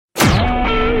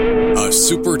A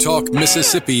Super Talk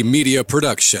Mississippi media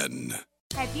production.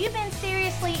 Have you been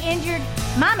seriously injured?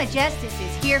 Mama Justice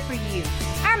is here for you.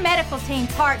 Our medical team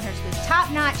partners with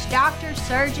top-notch doctors,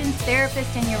 surgeons,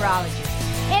 therapists, and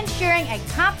urologists, ensuring a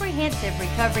comprehensive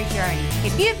recovery journey.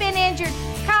 If you've been injured,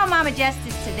 call Mama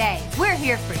Justice today. We're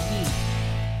here for you.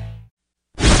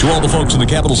 To all the folks in the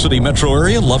Capital City metro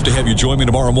area, love to have you join me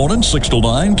tomorrow morning, 6 till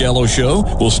 9, Gallo Show.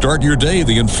 We'll start your day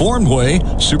the informed way.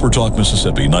 Super Talk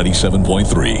Mississippi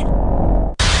 97.3.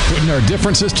 Putting our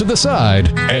differences to the side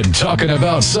and talking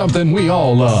about something we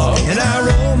all love. In our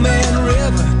old man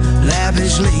river,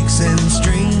 lavish lakes and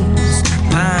streams,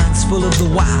 pines full of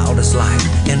the wildest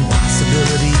life and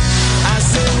possibility. I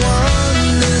said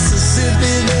one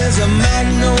Mississippi, there's a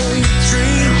magnolia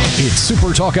tree. It's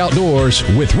Super Talk Outdoors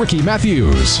with Ricky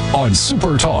Matthews on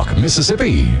Super Talk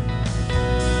Mississippi.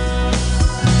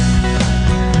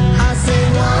 I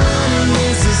said one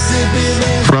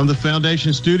Mississippi. From the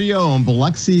Foundation Studio on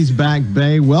Biloxi's Back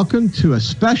Bay, welcome to a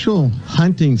special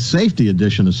hunting safety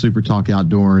edition of Super Talk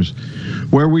Outdoors,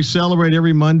 where we celebrate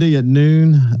every Monday at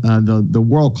noon the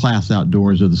world-class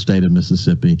outdoors of the state of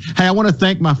Mississippi. Hey, I want to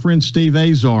thank my friend Steve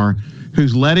Azar,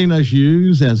 who's letting us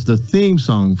use as the theme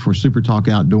song for Super Talk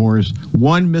Outdoors,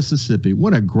 One Mississippi.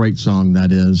 What a great song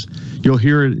that is. You'll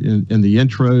hear it in the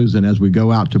intros and as we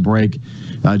go out to break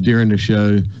during the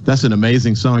show. That's an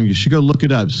amazing song. You should go look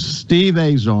it up. Steve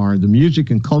Azar, the music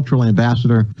and cultural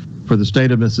ambassador for the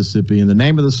state of Mississippi, and the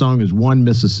name of the song is One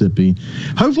Mississippi.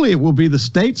 Hopefully it will be the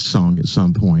state's song at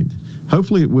some point.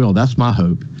 Hopefully it will. That's my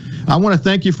hope. I want to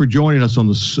thank you for joining us on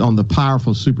the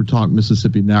powerful Super Talk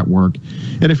Mississippi network.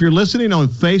 And if you're listening on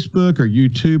Facebook or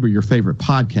YouTube or your favorite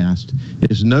podcast,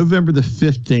 it's November the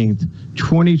 15th,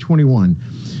 2021.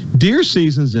 Deer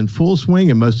season's in full swing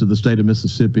in most of the state of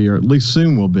Mississippi, or at least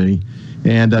soon will be.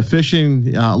 And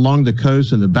fishing along the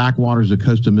coast and the backwaters of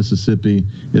coastal Mississippi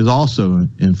is also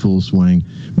in full swing.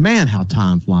 Man, how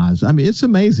time flies. I mean, it's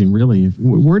amazing, really.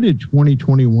 Where did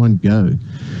 2021 go?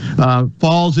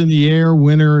 Fall's in the air.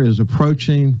 Winter is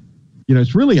approaching. You know,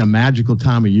 it's really a magical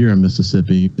time of year in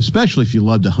Mississippi, especially if you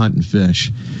love to hunt and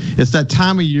fish. It's that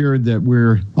time of year that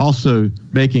we're also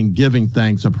making giving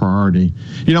thanks a priority.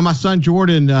 You know, my son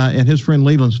Jordan and his friend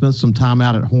Leland spent some time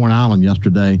out at Horn Island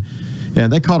yesterday,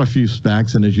 and they caught a few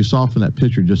specks. And as you saw from that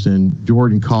picture just in,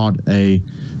 Jordan caught a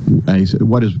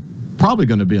what is probably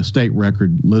going to be a state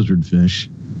record lizard fish.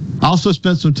 I also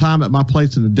spent some time at my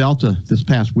place in the Delta this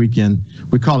past weekend.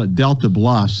 We call it Delta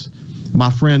Bluffs. My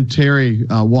friend Terry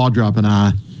Waldrop and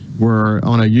I were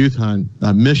on a youth hunt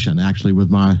mission, actually, with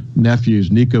my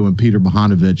nephews, Nico and Peter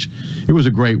Bohanovich. It was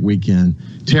a great weekend.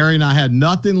 Terry and I had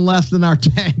nothing less than our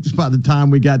tanks by the time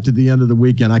we got to the end of the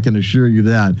weekend, I can assure you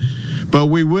that. But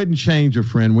we wouldn't change a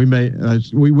friend. We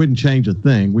wouldn't change a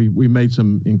thing. We made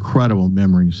some incredible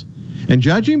memories. And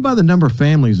judging by the number of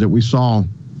families that we saw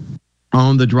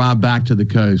on the drive back to the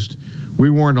coast, we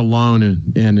weren't alone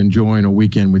in enjoying a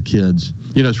weekend with kids.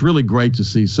 You know, it's really great to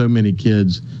see so many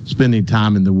kids spending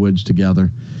time in the woods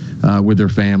together with their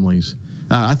families.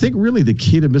 I think really the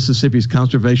key to Mississippi's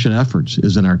conservation efforts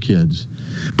is in our kids.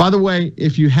 By the way,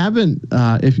 if you haven't,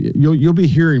 you'll be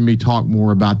hearing me talk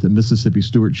more about the Mississippi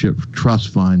Stewardship Trust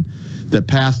Fund that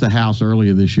passed the House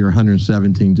earlier this year,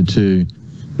 117-2,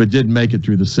 but didn't make it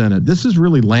through the Senate. This is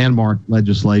really landmark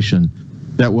legislation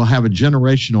that will have a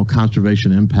generational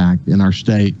conservation impact in our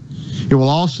state. It will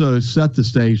also set the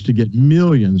stage to get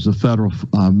millions of federal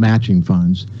matching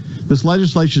funds. This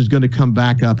legislation is going to come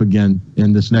back up again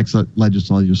in this next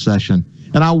legislative session.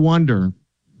 And I wonder,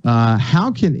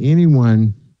 how can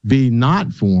anyone be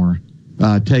not for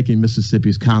taking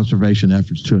Mississippi's conservation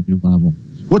efforts to a new level?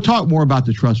 We'll talk more about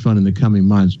the trust fund in the coming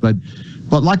months. But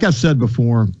like I said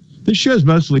before, this show is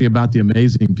mostly about the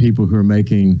amazing people who are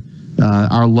making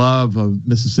our love of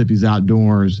Mississippi's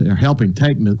outdoors, or helping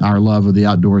take our love of the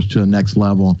outdoors to a next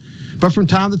level. But from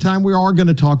time to time, we are going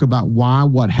to talk about why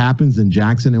what happens in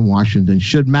Jackson and Washington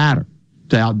should matter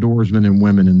to outdoorsmen and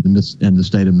women in the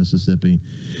state of Mississippi.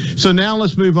 So now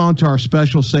let's move on to our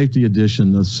special safety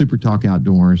edition of Super Talk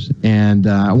Outdoors. And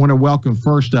I want to welcome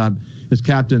first up is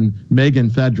Captain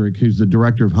Megan Fedrick, who's the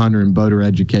Director of Hunter and Boater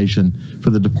Education for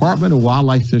the Department of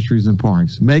Wildlife, Fisheries, and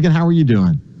Parks. Megan, how are you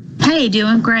doing? Hey,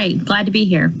 doing great. Glad to be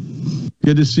here.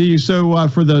 Good to see you. So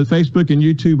for the Facebook and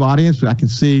YouTube audience, I can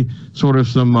see sort of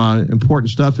some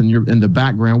important stuff in the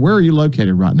background. Where are you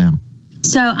located right now?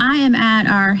 So I am at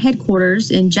our headquarters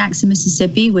in Jackson,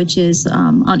 Mississippi, which is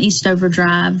on Eastover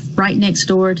Drive, right next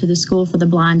door to the School for the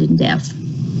Blind and Deaf.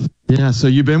 Yeah, so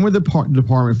you've been with the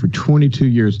department for 22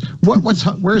 years.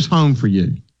 Where's home for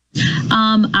you?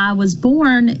 I was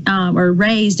born or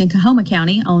raised in Coahoma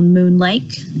County on Moon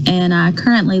Lake, and I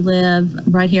currently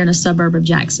live right here in a suburb of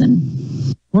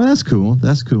Jackson. Well, that's cool.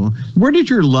 That's cool. Where did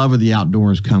your love of the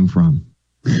outdoors come from?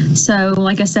 So,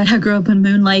 like I said, I grew up in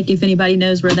Moon Lake, if anybody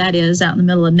knows where that is, out in the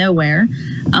middle of nowhere.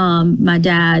 My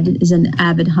dad is an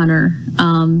avid hunter.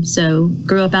 So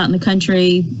grew up out in the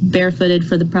country, barefooted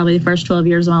for probably the first 12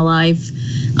 years of my life.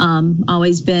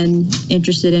 Always been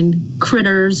interested in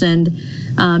critters and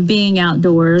being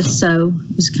outdoors. So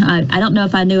I don't know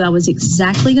if I knew I was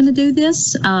exactly going to do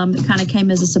this. It kind of came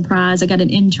as a surprise. I got an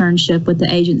internship with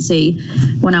the agency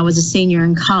when I was a senior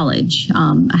in college.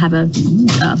 I have a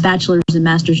bachelor's and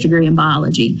master's degree in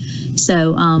biology.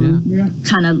 So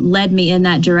kind of led me in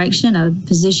that direction. A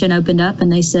position opened up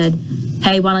and they said,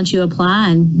 hey, why don't you apply?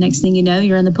 And next thing you know,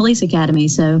 you're in the police academy.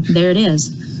 So there it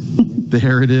is.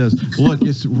 There it is. Look,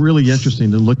 it's really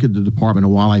interesting to look at the Department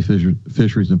of Wildlife,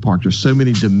 Fisheries, and Parks. There's so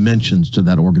many dimensions to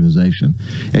that organization,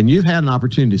 and you've had an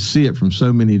opportunity to see it from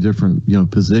so many different,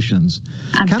 positions.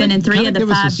 I've been in three of the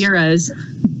 5 bureaus.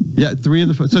 Yeah, 3 of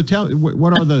the 5. So tell,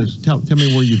 what are those? Tell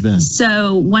me where you've been.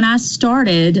 So when I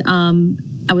started,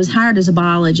 I was hired as a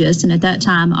biologist, and at that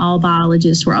time, all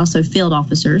biologists were also field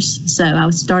officers. So I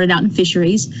started out in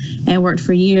fisheries and worked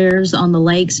for years on the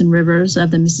lakes and rivers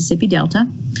of the Mississippi Delta.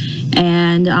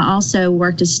 And I also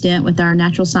worked a stint with our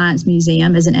Natural Science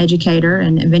Museum as an educator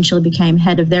and eventually became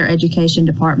head of their education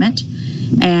department.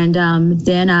 And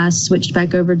then I switched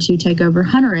back over to take over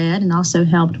Hunter Ed and also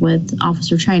helped with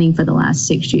officer training for the last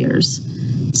 6 years.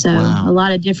 So a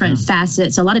lot of different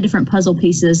facets, a lot of different puzzle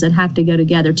pieces that have to go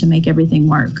together to make everything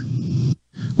work.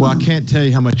 Well, I can't tell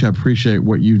you how much I appreciate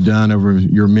what you've done over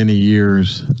your many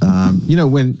years.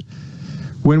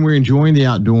 When we're enjoying the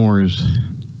outdoors,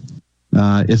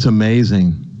 it's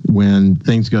amazing when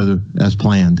things go as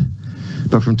planned.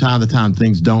 But from time to time,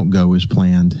 things don't go as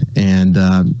planned, and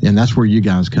that's where you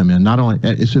guys come in. Not only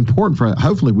it's important for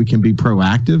hopefully we can be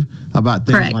proactive about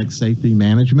things Correct. like safety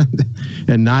management,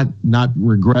 and not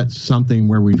regret something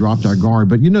where we dropped our guard.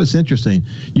 But it's interesting.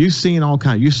 You've seen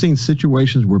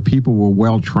situations where people were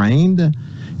well trained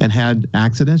and had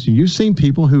accidents. You've seen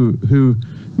people who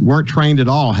weren't trained at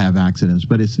all have accidents,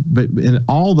 but in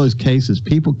all those cases,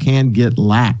 people can get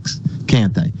lax,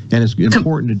 can't they? And it's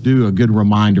important to do a good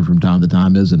reminder from time to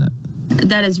time, isn't it?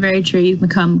 That is very true. You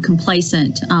become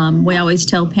complacent. We always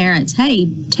tell parents, hey,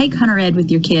 take Hunter Ed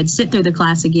with your kids. Sit through the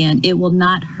class again. It will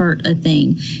not hurt a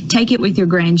thing. Take it with your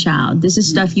grandchild. This is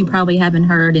stuff you probably haven't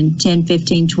heard in 10,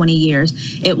 15, 20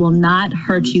 years. It will not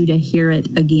hurt you to hear it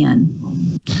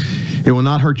again. It will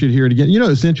not hurt you to hear it again.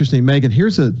 It's interesting, Megan.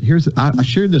 I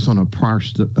shared this on a prior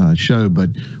show, but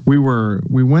we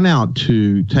went out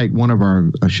to take one of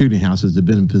our shooting houses that had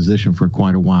been in position for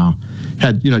quite a while,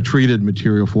 had treated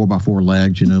material 4x4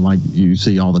 legs, like you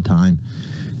see all the time,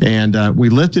 and we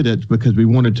lifted it because we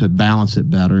wanted to balance it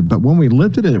better. But when we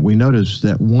lifted it, we noticed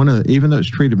that even though it's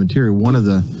treated material, one of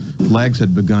the legs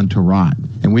had begun to rot,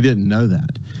 and we didn't know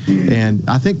that. And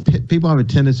I think people have a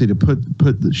tendency to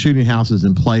put the shooting houses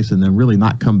in place and then really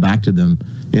not come back to them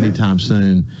anytime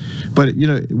soon. But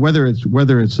whether it's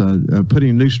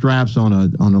putting new straps on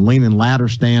a leaning ladder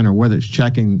stand, or whether it's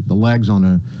checking the legs on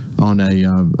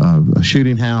a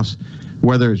shooting house,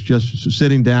 whether it's just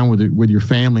sitting down with your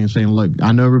family and saying, look,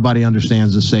 I know everybody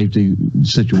understands the safety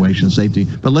situation,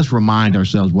 but let's remind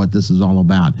ourselves what this is all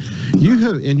about. You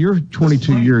have, in your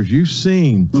 22 years, you've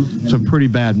seen some pretty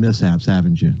bad mishaps,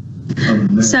 haven't you?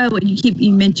 So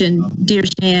you mentioned deer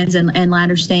stands and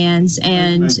ladder stands,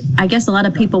 and I guess a lot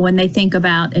of people, when they think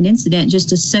about an incident,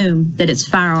 just assume that it's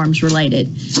firearms related.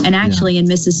 And actually in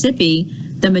Mississippi,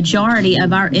 the majority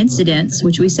of our incidents,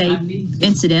 which we say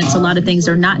incidents, a lot of things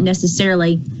are not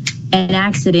necessarily an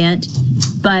accident,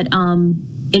 but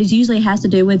it usually has to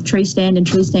do with tree stand and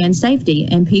tree stand safety.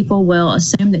 And people will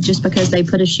assume that just because they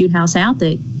put a shoot house out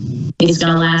that it's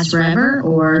going to last forever,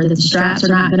 or that the straps are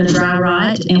not going to dry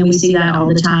rot. And we see that all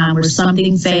the time where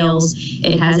something fails,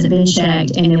 it hasn't been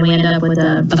checked, and then we end up with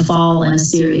a fall and a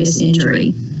serious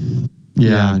injury.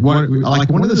 Yeah, one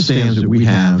of the stands that we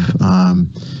have.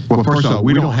 Well, first of all,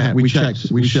 we check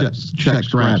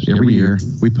straps every year.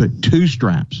 We put 2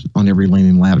 straps on every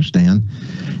leaning ladder stand,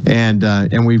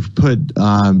 and we've put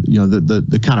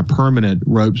the kind of permanent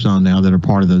ropes on now that are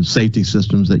part of the safety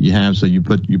systems that you have. So you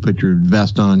put your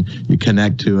vest on, you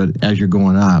connect to it as you're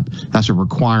going up. That's a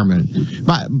requirement.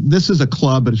 But this is a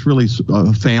club, but it's really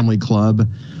a family club.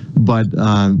 But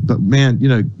man,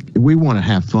 we want to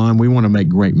have fun. We want to make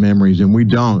great memories, and we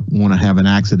don't want to have an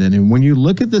accident. And when you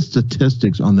look at the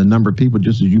statistics on the number of people,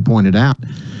 just as you pointed out,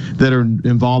 that are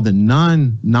involved in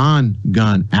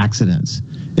non-gun accidents,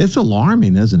 it's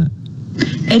alarming, isn't it?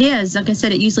 It is. Like I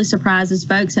said, it usually surprises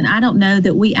folks, and I don't know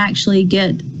that we actually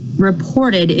get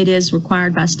reported. It is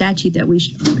required by statute that we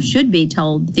should be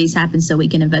told that these happen so we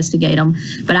can investigate them.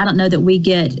 But I don't know that we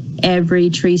get every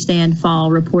tree stand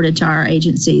fall reported to our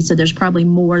agency. So there's probably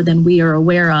more than we are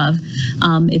aware of.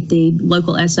 If the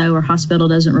local SO or hospital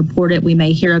doesn't report it, we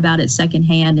may hear about it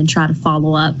secondhand and try to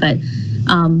follow up. But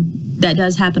that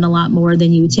does happen a lot more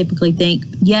than you would typically think.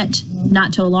 Yet,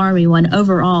 not to alarm anyone,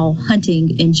 overall,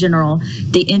 hunting in general,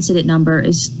 the incident number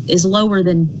is lower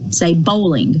than, say,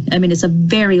 bowling. I mean, it's a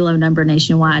very low number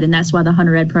nationwide, and that's why the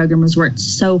Hunter Ed program has worked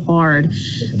so hard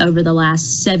over the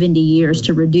last 70 years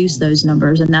to reduce those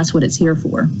numbers, and that's what it's here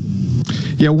for.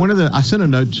 Yeah, I sent a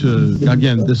note to,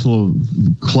 again, this little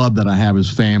club that I have is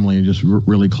family and just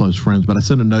really close friends, but I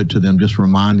sent a note to them just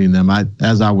reminding them,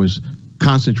 as I was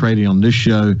concentrating on this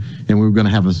show and we were going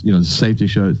to have a safety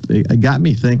show, it got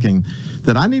me thinking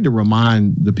that I need to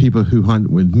remind the people who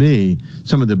hunt with me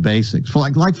some of the basics.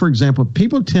 For example,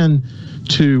 people tend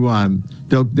to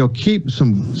they'll keep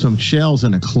some shells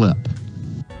in a clip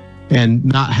and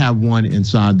not have one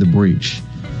inside the breech.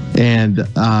 And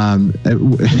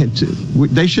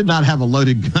they should not have a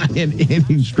loaded gun in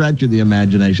any stretch of the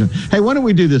imagination. Hey, why don't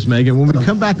we do this, Megan? When we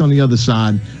come back on the other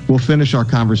side, we'll finish our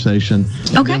conversation.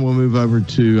 Okay. And then we'll move over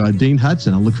to Dean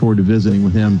Hudson. I look forward to visiting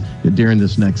with him during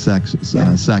this next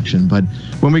section. But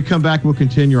when we come back, we'll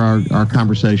continue our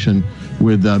conversation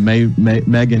with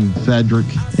Megan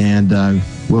Fedrick, and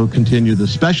we'll continue the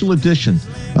special edition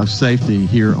of Safety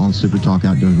here on Super Talk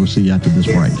Outdoors. We'll see you after this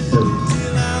break.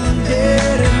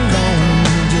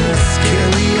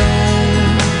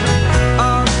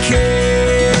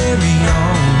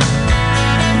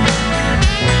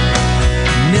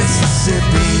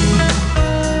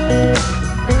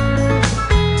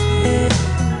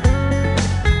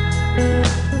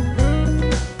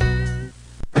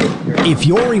 If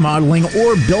you're remodeling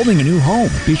or building a new home,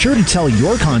 be sure to tell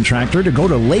your contractor to go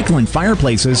to Lakeland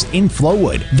Fireplaces in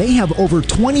Flowood. They have over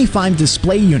 25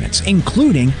 display units,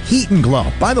 including heat and glow.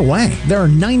 By the way, there are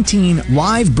 19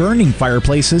 live burning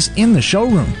fireplaces in the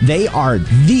showroom. They are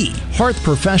the hearth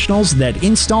professionals that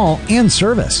install and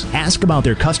service. Ask about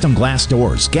their custom glass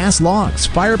doors, gas logs,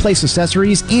 fireplace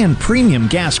accessories, and premium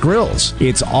gas grills.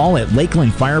 It's all at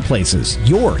Lakeland Fireplaces,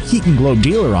 your heat and glow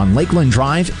dealer on Lakeland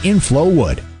Drive in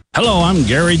Flowood. Hello, I'm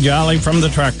Gary Jolly from the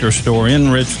Tractor Store in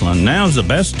Richland. Now's the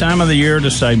best time of the year to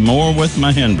save more with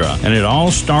Mahindra, and it all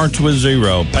starts with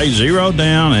zero. Pay zero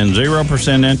down and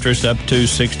 0% interest up to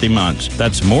 60 months.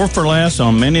 That's more for less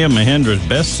on many of Mahindra's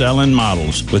best-selling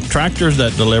models, with tractors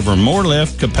that deliver more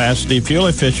lift, capacity, fuel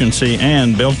efficiency,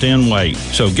 and built-in weight.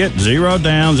 So get zero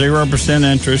down, 0%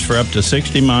 interest for up to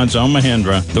 60 months on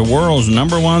Mahindra, the world's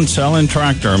 #1 selling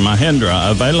tractor, Mahindra,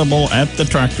 available at the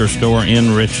Tractor Store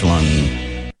in Richland.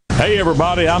 Hey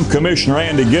everybody, I'm Commissioner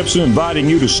Andy Gibson, inviting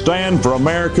you to stand for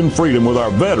American freedom with our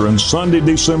veterans Sunday,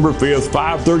 December 5th,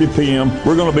 5:30 p.m.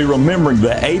 We're going to be remembering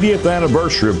the 80th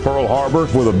anniversary of Pearl Harbor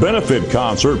with a benefit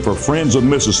concert for Friends of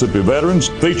Mississippi Veterans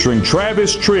featuring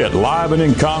Travis Tritt live and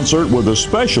in concert with a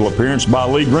special appearance by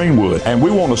Lee Greenwood. And we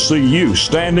want to see you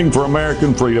standing for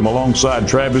American freedom alongside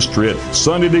Travis Tritt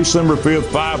Sunday, December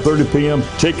 5th, 5:30 p.m.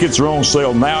 Tickets are on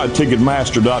sale now at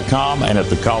Ticketmaster.com and at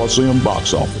the Coliseum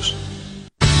box office.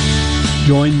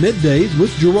 Join Middays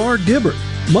with Gerard Gibbert,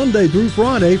 Monday through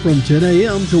Friday from 10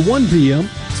 a.m. to 1 p.m.,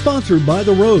 sponsored by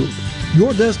The Road,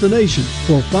 your destination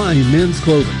for fine men's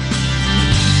clothing.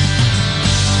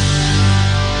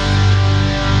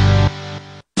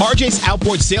 RJ's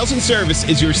Outboard Sales and Service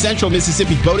is your central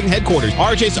Mississippi boating headquarters.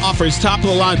 RJ's offers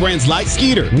top-of-the-line brands like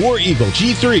Skeeter, War Eagle,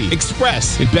 G3,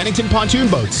 Express, and Bennington pontoon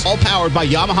boats, all powered by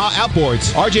Yamaha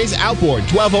Outboards. RJ's Outboard,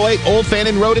 1208 Old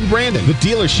Fannin Road in Brandon, the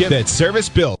dealership that's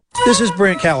service-built. This is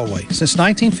Brent Calloway. Since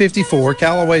 1954,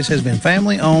 Callaway's has been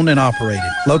family-owned and operated.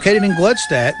 Located in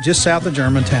Gluckstadt, just south of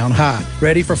Germantown High.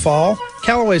 Ready for fall?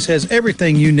 Callaway's has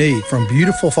everything you need, from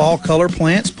beautiful fall color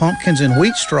plants, pumpkins, and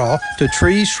wheat straw, to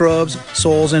trees, shrubs,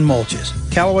 soils, and mulches.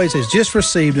 Callaway's has just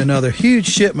received another huge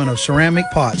shipment of ceramic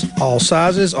pots. All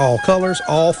sizes, all colors,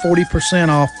 all 40%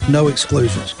 off, no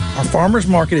exclusions. Our farmers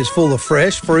market is full of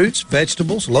fresh fruits,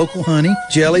 vegetables, local honey,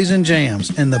 jellies, and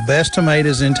jams, and the best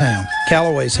tomatoes in town.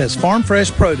 Callaway's has farm fresh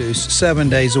produce 7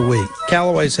 days a week.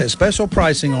 Callaway's has special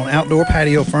pricing on outdoor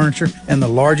patio furniture and the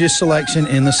largest selection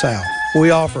in the South. We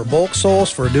offer bulk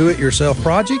soils for do-it-yourself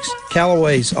projects.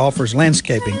 Callaway's offers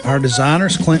landscaping. Our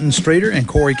designers, Clinton Streeter and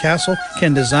Corey Castle,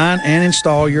 can design and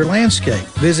install your landscape.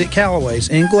 Visit Callaway's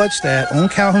in Gluckstadt on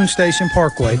Calhoun Station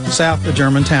Parkway, south of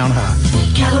Germantown High.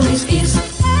 Callaway's is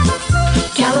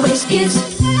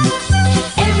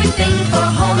everything for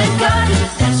home and garden.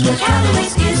 That's what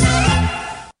Callaway's is.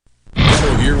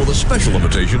 Here with a special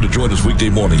invitation to join us weekday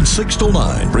morning, 6 to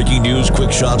 9. Breaking news, quick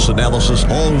shots, analysis,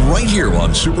 all right here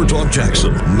on Super Talk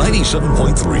Jackson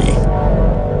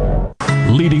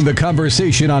 97.3. Leading the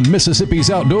conversation on Mississippi's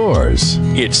outdoors.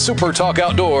 It's Super Talk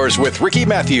Outdoors with Ricky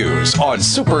Matthews on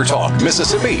Super Talk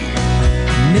Mississippi.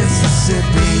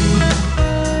 Mississippi.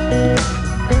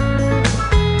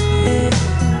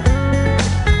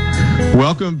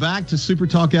 Welcome back to Super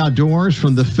Talk Outdoors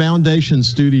from the Foundation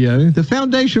Studio. The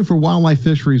Foundation for Wildlife,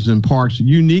 Fisheries, and Parks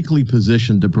uniquely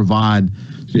positioned to provide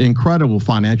incredible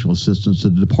financial assistance to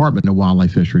the Department of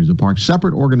Wildlife, Fisheries, and Parks.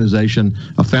 Separate organization,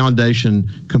 a foundation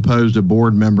composed of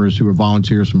board members who are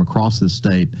volunteers from across the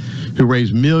state who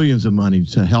raise millions of money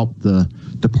to help the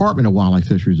Department of Wildlife,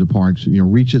 Fisheries, and Parks,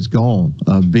 reach its goal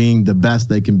of being the best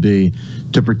they can be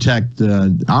to protect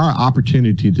our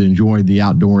opportunity to enjoy the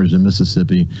outdoors in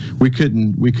Mississippi. We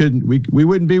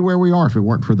wouldn't be where we are if it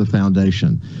weren't for the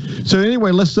foundation. So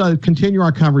anyway, let's continue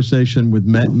our conversation with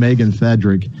Megan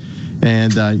Fedrick.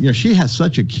 And, she has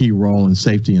such a key role in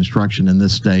safety instruction in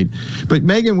this state. But,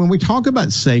 Megan, when we talk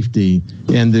about safety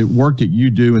and the work that you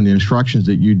do and the instructions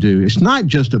that you do, it's not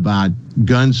just about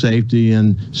gun safety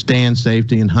and stand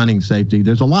safety and hunting safety.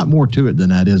 There's a lot more to it than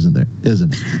that, isn't it?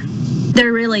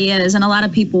 There really is. And a lot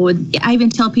of people I even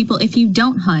tell people, if you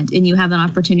don't hunt and you have an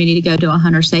opportunity to go to a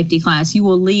hunter safety class, you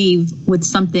will leave with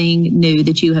something new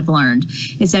that you have learned.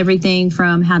 It's everything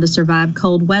from how to survive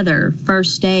cold weather,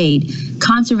 first aid,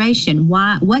 conservation.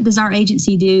 What does our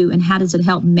agency do and how does it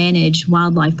help manage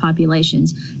wildlife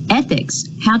populations? Ethics,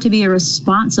 how to be a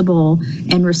responsible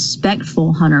and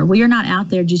respectful hunter. We are not out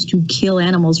there just to kill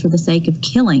animals for the sake of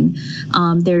killing.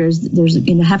 There's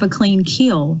have a clean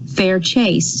kill, fair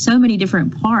chase, so many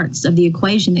different parts of the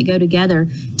equation that go together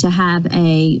to have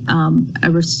a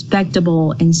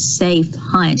respectable and safe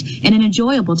hunt and an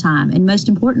enjoyable time. And most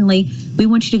importantly, we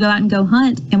want you to go out and go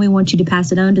hunt, and we want you to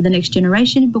pass it on to the next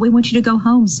generation, but we want you to go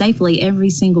home safely every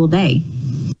single day.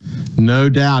 No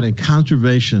doubt, and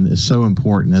conservation is so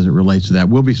important as it relates to that.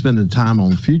 We'll be spending time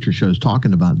on future shows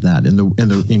talking about that and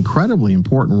the incredibly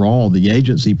important role the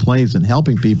agency plays in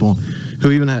helping people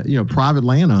who even have, private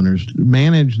landowners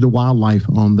manage the wildlife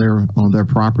on their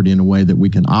property in a way that we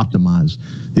can optimize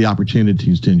the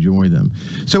opportunities to enjoy them.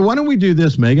 So why don't we do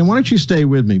this, Megan? Why don't you stay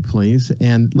with me, please,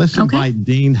 and let's invite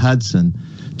Dean Hudson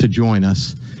to join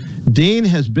us. Dean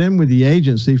has been with the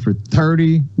agency for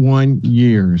 31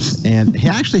 years, and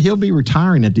he'll be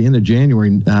retiring at the end of January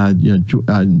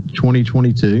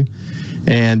 2022.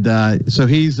 And so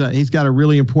he's got a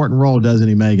really important role, doesn't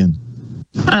he, Megan?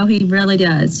 Oh, he really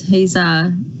does. He's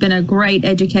been a great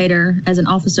educator as an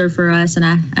officer for us, and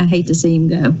I hate to see him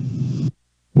go.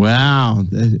 Wow,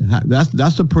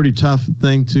 that's a pretty tough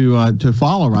thing to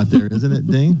follow right there, isn't it,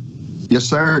 Dean? Yes,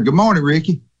 sir. Good morning,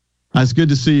 Ricky. It's good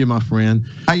to see you, my friend.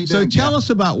 How you doing? So tell us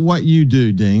about what you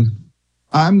do, Dean.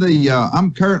 I'm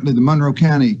currently the Monroe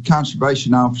County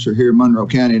Conservation Officer here in Monroe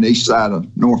County on the east side of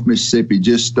North Mississippi,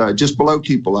 just below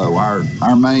Tupelo.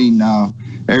 Our main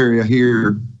area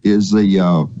here is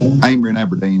the Amory and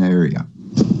Aberdeen area.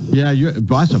 Yeah,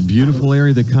 that's a beautiful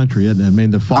area of the country, isn't it? I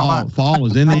mean, the fall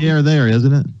is in the air there,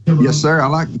 isn't it? Yes, sir. I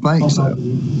like to think so.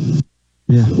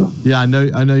 Yeah, I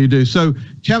know you do. So,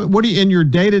 what do you, in your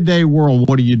day-to-day world,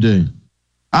 what do you do?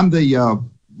 I'm the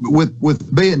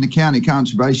with being the county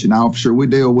conservation officer, we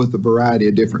deal with a variety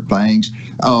of different things.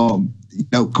 Of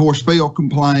course, field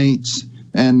complaints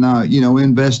and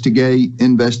investigate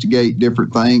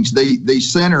different things. The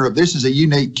center of this is a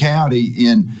unique county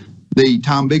in the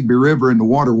Tombigbee River and the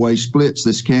waterway splits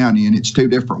this county, and it's two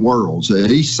different worlds. The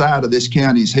east side of this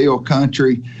county is hill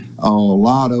country, a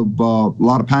lot of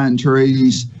pine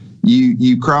trees.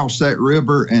 You cross that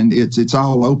river, and it's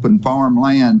all open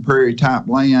farmland, prairie type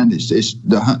land. It's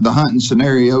the hunting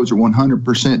scenarios are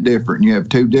 100% different. You have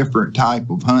two different type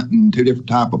of hunting, two different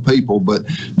type of people. But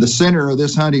the center of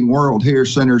this hunting world here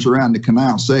centers around the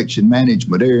canal section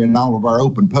management area and all of our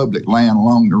open public land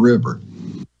along the river.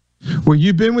 Well,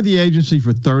 you've been with the agency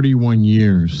for 31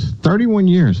 years,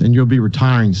 and you'll be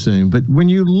retiring soon. But when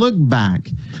you look back,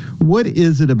 what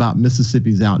is it about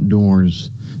Mississippi's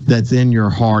outdoors that's in your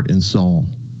heart and soul?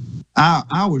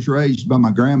 I was raised by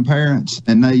my grandparents,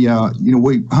 and they,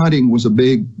 hunting was a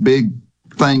big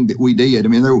thing that we did. I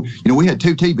mean, we had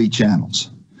 2 TV channels.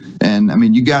 And I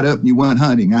mean, you got up and you went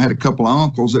hunting. I had a couple of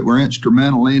uncles that were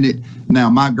instrumental in it.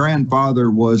 Now, my grandfather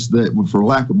was for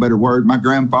lack of a better word, my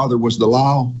grandfather was the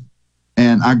law.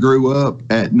 And I grew up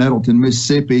at Nettleton,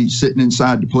 Mississippi, sitting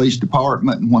inside the police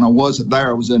department. And when I wasn't there,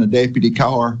 I was in a deputy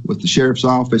car with the sheriff's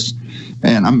office.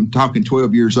 And I'm talking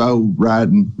 12 years old,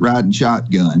 riding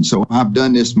shotgun. So I've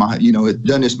done this my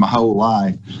whole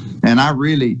life. And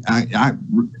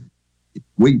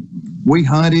we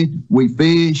hunted, we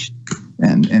fished,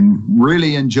 and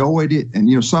really enjoyed it.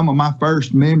 And some of my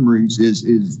first memories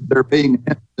is there being an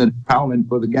incident calling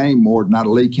for the game warden out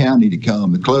of Lee County to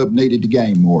come. The club needed the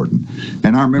game warden,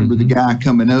 and I remember the guy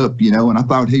coming up, and I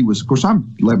thought he was. Of course,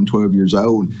 I'm 11, 12 years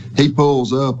old. He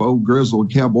pulls up, old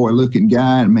grizzled cowboy-looking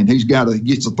guy. And, he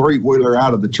gets a 3-wheeler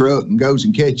out of the truck and goes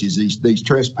and catches these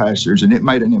trespassers, and it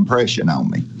made an impression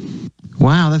on me.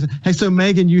 Wow. Hey, so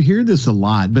Megan, you hear this a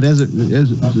lot, but as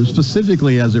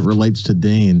specifically as it relates to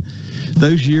Dean,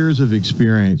 those years of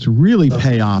experience really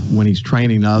pay off when he's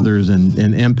training others and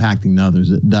impacting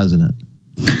others, doesn't it?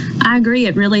 I agree.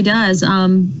 It really does.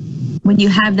 When you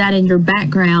have that in your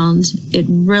background, it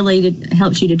really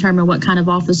helps you determine what kind of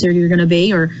officer you're going to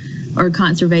be, or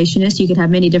conservationist. You could have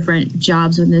many different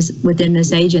jobs within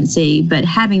this agency, but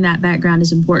having that background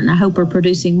is important. I hope we're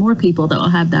producing more people that will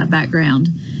have that background.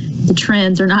 The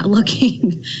trends are not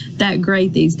looking that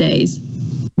great these days.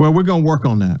 Well, we're going to work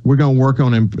on that. We're going to work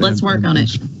on it. Let's work on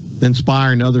it.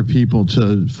 Inspiring other people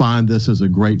to find this as a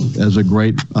great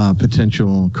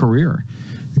potential career,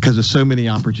 because there's so many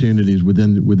opportunities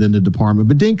within the department.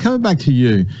 But Dean, coming back to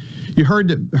you, you heard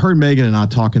Megan and I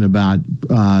talking about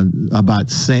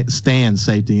stand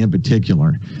safety in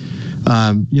particular.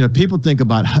 People think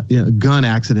about gun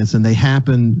accidents, and they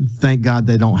happen. Thank God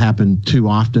they don't happen too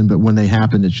often, but when they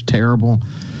happen, it's terrible.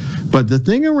 But the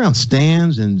thing around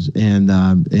stands and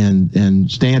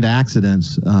stand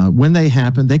accidents, when they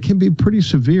happen, they can be pretty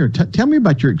severe. Tell me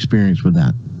about your experience with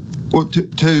that. Well,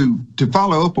 to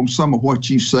follow up on some of what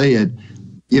you said,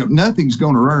 nothing's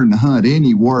going to earn the hunt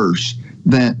any worse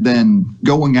than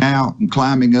going out and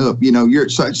climbing up.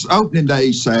 It's opening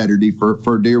day Saturday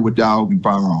for deer with dog and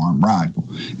firearm rifle.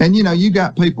 And, you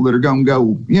got people that are going to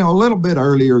go, a little bit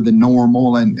earlier than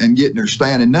normal and getting their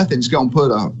stand, and nothing's going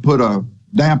to put a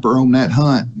damper on that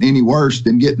hunt any worse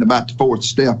than getting about the 4th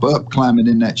step up, climbing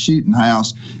in that shooting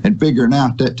house and figuring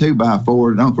out that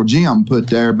 2x4 that Uncle Jim put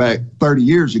there back 30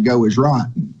 years ago is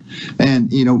rotten. And,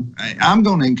 I'm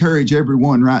going to encourage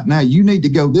everyone right now, you need to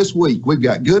go this week. We've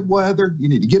got good weather. You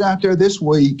need to get out there this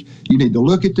week. You need to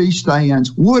look at these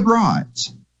stands, wood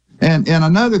rods. And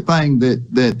another thing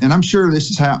that, and I'm sure this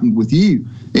has happened with you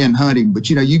in hunting, but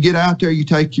you get out there, you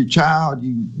take your child,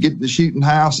 you get in the shooting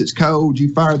house, it's cold,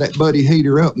 you fire that buddy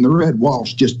heater up and the red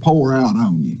walls just pour out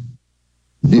on you.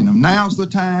 Now's the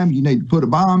time. You need to put a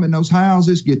bomb in those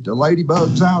houses, get the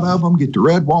ladybugs out of them, get the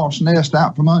red wasp nest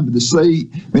out from under the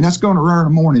seat. That's going to ruin a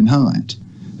morning hunt.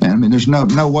 And there's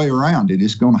no way around it.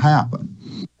 It's going to happen.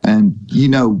 And, you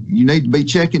need to be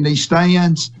checking these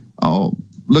stands,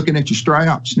 looking at your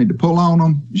straps. You need to pull on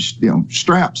them.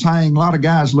 Straps hang. A lot of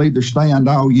guys leave their stand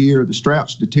all year. The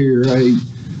straps deteriorate.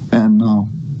 And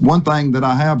one thing that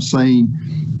I have seen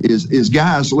is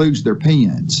guys lose their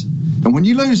pins. And when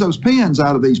you lose those pins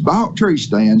out of these bulk tree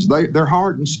stands, they're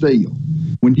hardened steel.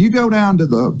 When you go down to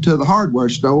the hardware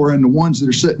store, and the ones that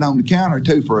are sitting on the counter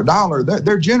 $2 for $1,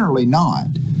 they're generally not.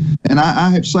 And I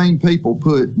have seen people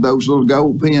put those little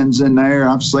gold pins in there.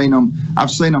 I've seen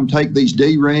them take these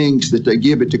D-rings that they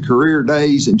give at the career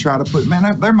days and try to put.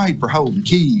 Man, they're made for holding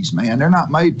keys, man. They're not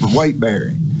made for weight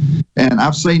bearing. And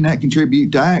I've seen that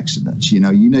contribute to accidents.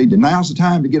 Now's the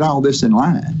time to get all this in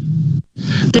line.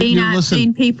 Dean, I've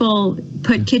seen people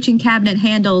put kitchen cabinet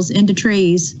handles into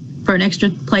trees for an extra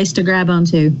place to grab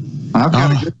onto. I've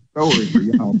got a good story for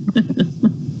y'all.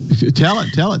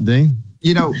 Tell it, Dean.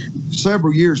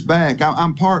 Several years back,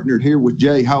 I'm partnered here with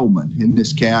Jay Holman in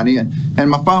this county, and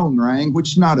my phone rang,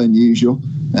 which is not unusual.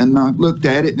 And I looked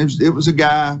at it, and it was a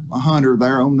guy, a hunter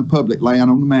there on the public land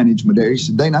on the management area. He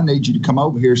said, Dean, I need you to come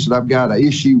over here. He said, I've got an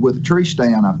issue with a tree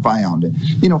stand I found.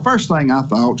 And, first thing I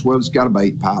thought was, well, it's got a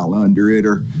bait pile under it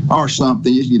or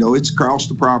something. It's across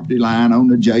the property line on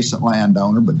the adjacent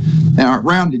landowner. But I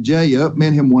rounded Jay up. Me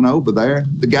and him went over there.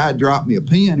 The guy dropped me a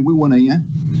pin. We went in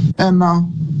and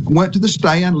went to the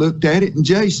stand, looked at it, and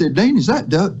Jay said, Dean, is that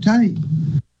duct tape?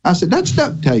 I said, that's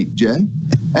duct tape, Jay.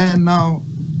 And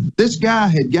this guy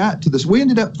had got to this. We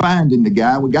ended up finding the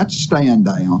guy. We got the stand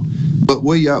down, but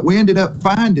we ended up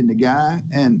finding the guy.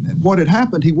 And what had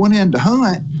happened, he went in to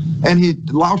hunt, and he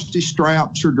lost his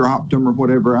straps or dropped them or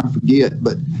whatever, I forget.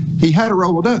 But he had a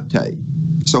roll of duct tape.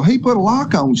 So he put a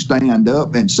lock-on stand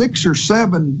up and 6 or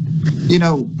 7,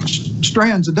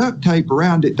 strands of duct tape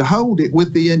around it to hold it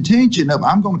with the intention of,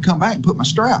 I'm going to come back and put my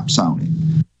straps on it.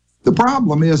 The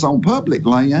problem is on public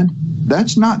land,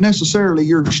 that's not necessarily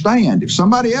your stand. If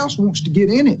somebody else wants to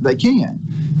get in it, they can.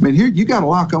 Here you got a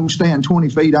lock-on stand 20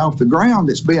 feet off the ground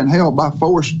that's being held by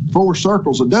four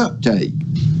circles of duct tape.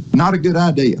 Not a good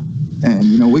idea. And,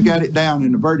 you know, we got it down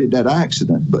and averted that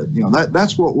accident. But, you know,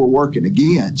 that's what we're working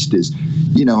against is,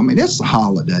 you know, I mean, it's the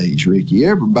holidays, Ricky.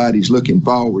 Everybody's looking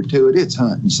forward to it. It's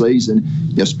hunting season.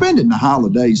 You know, spending the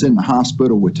holidays in the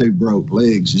hospital with 2 broke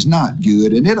legs is not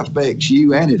good, and it affects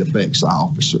you and it affects the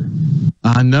officer.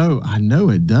 I know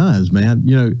it does, man.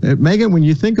 You know, Megan, when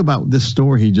you think about this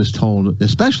story he just told,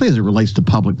 especially as it relates to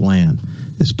public land,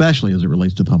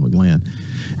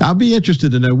 I'll be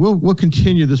interested to know, we'll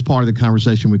continue this part of the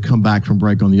conversation. We come back from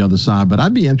break on the other side, but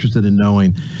I'd be interested in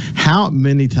knowing how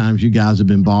many times you guys have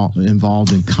been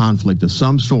involved in conflict of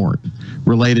some sort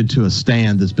related to a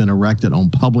stand that's been erected on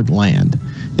public land,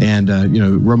 and, you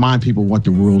know, remind people what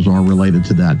the rules are related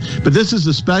to that. But this is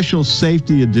a special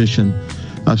safety edition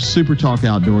of Super Talk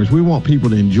Outdoors. We want people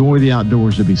to enjoy the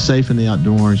outdoors, to be safe in the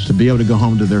outdoors, to be able to go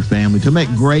home to their family, to make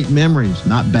great memories,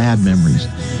 not bad memories.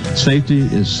 Safety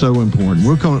is so important.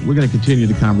 We're going to continue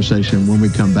the conversation when we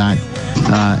come back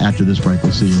after this break.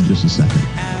 We'll see you in just a second.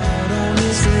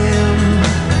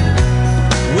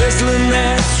 Whistling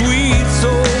that sweet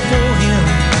soul for him.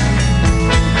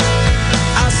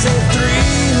 I said 3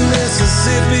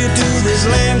 Mississippi to this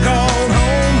land called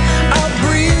home. I'll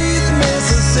breathe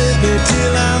Mississippi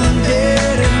till I'm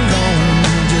dead and gone.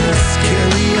 Just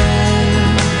carry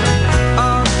on.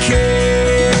 I'll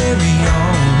carry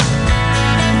on.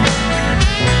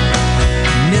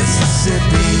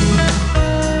 Mississippi.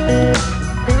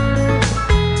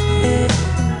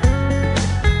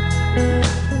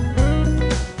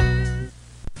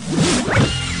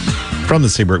 From the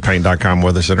SeabrookPaint.com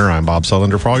Weather Center, I'm Bob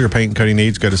Sullender. For all your paint and coating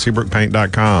needs, go to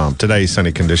SeabrookPaint.com. Today,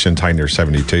 sunny conditions, high near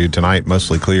 72. Tonight,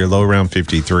 mostly clear, low around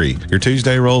 53. Your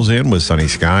Tuesday rolls in with sunny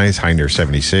skies, high near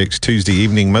 76. Tuesday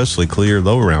evening, mostly clear,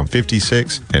 low around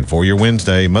 56. And for your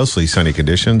Wednesday, mostly sunny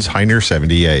conditions, high near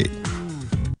 78.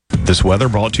 This weather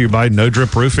brought to you by No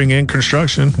Drip Roofing and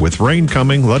Construction. With rain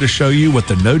coming, let us show you what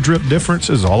the No Drip difference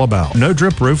is all about. No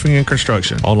Drip Roofing and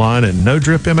Construction. Online at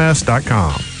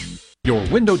NoDripMS.com. Your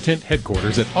window tint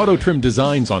headquarters at Auto Trim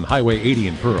Designs on Highway 80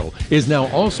 in Pearl is now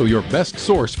also your best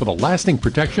source for the lasting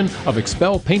protection of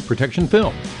XPEL paint protection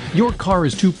film. Your car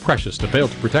is too precious to fail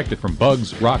to protect it from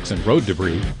bugs, rocks, and road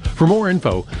debris. For more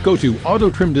info, go to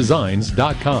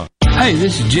AutoTrimDesigns.com. Hey,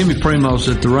 this is Jimmy Primos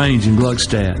at the range in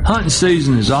Gluckstadt. Hunting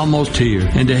season is almost here,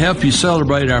 and to help you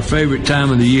celebrate our favorite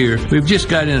time of the year, we've just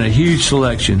got in a huge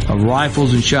selection of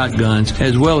rifles and shotguns,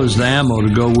 as well as the ammo to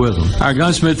go with them. Our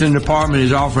gunsmithing department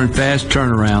is offering fast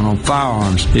turnaround on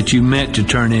firearms that you meant to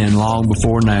turn in long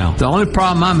before now. The only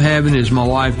problem I'm having is my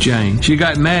wife, Jane. She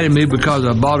got mad at me because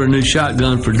I bought a new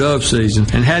shotgun for dove season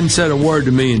and hadn't said a word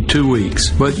to me in 2 weeks.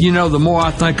 But, you know, the more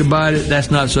I think about it, that's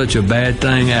not such a bad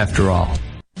thing after all.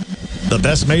 The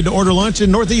best made-to-order lunch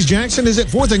in Northeast Jackson is at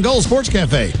 4th and Gold Sports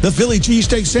Cafe. The Philly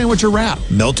cheesesteak sandwich or wrap,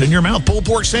 melt-in-your-mouth pulled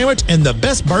pork sandwich, and the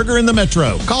best burger in the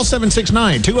metro. Call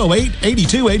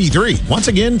 769-208-8283. Once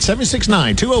again,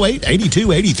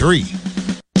 769-208-8283.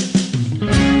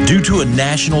 Due to a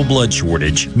national blood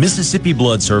shortage, Mississippi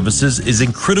Blood Services is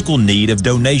in critical need of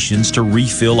donations to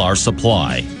refill our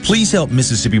supply. Please help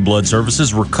Mississippi Blood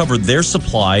Services recover their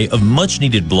supply of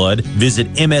much-needed blood.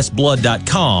 Visit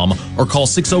msblood.com or call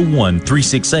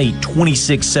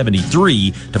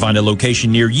 601-368-2673 to find a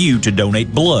location near you to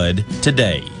donate blood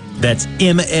today. That's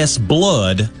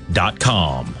msblood.com.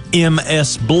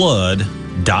 msblood.com.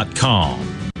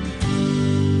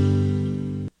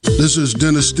 This is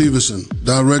Dennis Stevenson,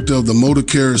 Director of the Motor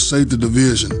Carrier Safety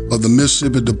Division of the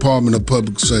Mississippi Department of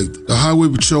Public Safety. The Highway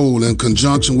Patrol, in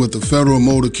conjunction with the Federal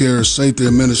Motor Carrier Safety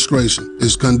Administration,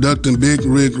 is conducting big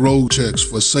rig road checks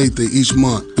for safety each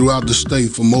month throughout the state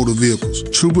for motor vehicles.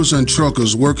 Troopers and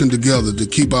truckers working together to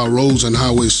keep our roads and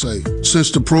highways safe.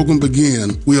 Since the program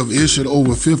began, we have issued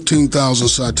over 15,000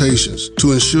 citations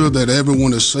to ensure that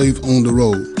everyone is safe on the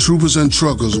road. Troopers and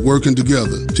truckers working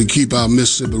together to keep our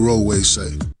Mississippi roadways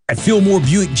safe. At Fillmore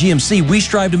Buick GMC, we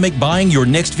strive to make buying your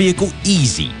next vehicle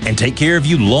easy and take care of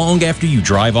you long after you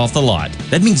drive off the lot.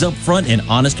 That means upfront and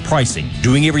honest pricing,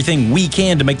 doing everything we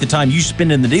can to make the time you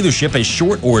spend in the dealership as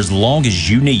short or as long as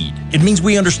you need. It means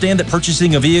we understand that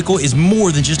purchasing a vehicle is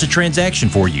more than just a transaction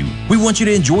for you. We want you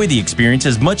to enjoy the experience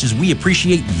as much as we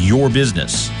appreciate your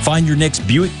business. Find your next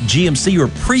Buick, GMC, or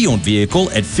pre-owned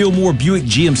vehicle at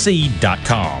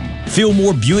FillmoreBuickGMC.com.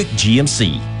 Fillmore Buick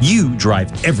GMC. You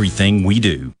drive everything we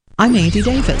do. I'm Andy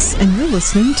Davis, and you're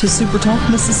listening to Super Talk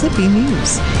Mississippi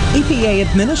News. EPA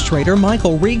Administrator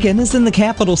Michael Regan is in the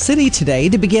capital city today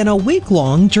to begin a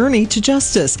week-long journey to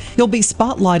justice. He'll be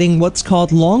spotlighting what's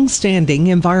called long-standing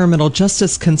environmental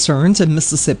justice concerns in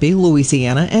Mississippi,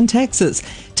 Louisiana, and Texas.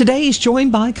 Today he's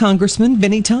joined by Congressman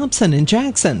Benny Thompson in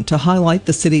Jackson to highlight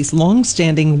the city's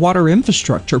long-standing water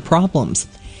infrastructure problems.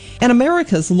 And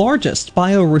America's largest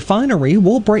biorefinery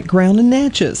will break ground in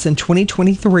Natchez in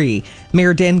 2023.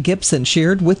 Mayor Dan Gibson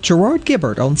shared with Gerard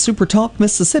Gibbert on Super Talk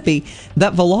Mississippi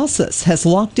that Velocys has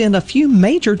locked in a few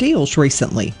major deals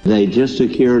recently. They just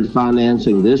secured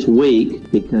financing this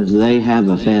week because they have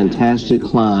a fantastic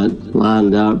client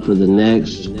lined up for the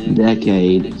next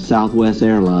decade, Southwest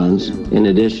Airlines, in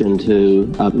addition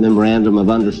to a memorandum of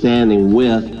understanding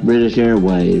with British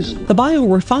Airways. The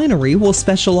biorefinery will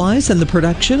specialize in the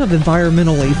production of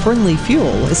environmentally friendly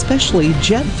fuel, especially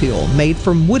jet fuel made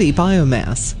from woody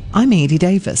biomass. I'm Andy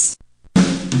Davis.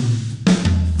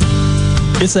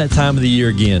 It's that time of the year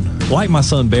again. Like my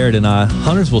son Barrett and I,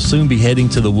 hunters will soon be heading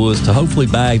to the woods to hopefully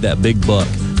bag that big buck.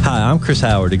 Hi, I'm Chris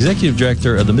Howard, Executive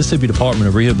Director of the Mississippi Department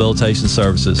of Rehabilitation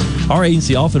Services. Our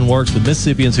agency often works with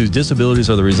Mississippians whose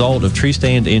disabilities are the result of tree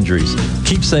stand injuries.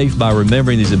 Keep safe by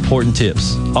remembering these important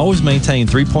tips. Always maintain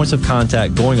 3 points of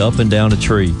contact going up and down a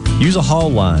tree. Use a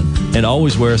haul line, and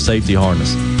always wear a safety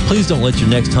harness. Please don't let your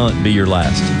next hunt be your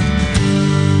last.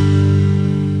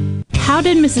 How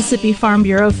did Mississippi Farm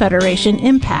Bureau Federation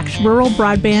impact rural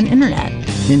broadband internet?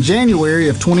 In January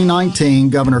of 2019,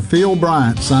 Governor Phil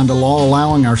Bryant signed a law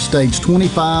allowing our state's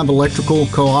 25 electrical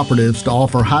cooperatives to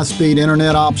offer high-speed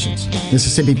internet options.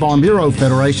 Mississippi Farm Bureau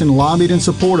Federation lobbied in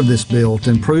support of this bill to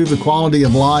improve the quality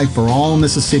of life for all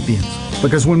Mississippians.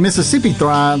 Because when Mississippi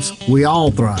thrives, we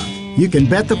all thrive. You can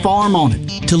bet the farm on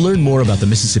it. To learn more about the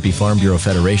Mississippi Farm Bureau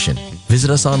Federation, visit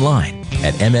us online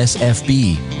at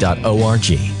msfb.org.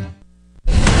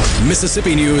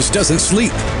 Mississippi news doesn't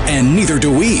sleep, and neither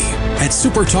do we. At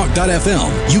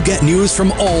supertalk.fm, you get news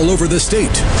from all over the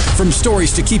state. From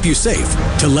stories to keep you safe,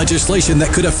 to legislation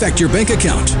that could affect your bank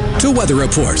account, to weather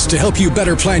reports to help you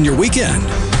better plan your weekend.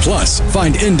 Plus,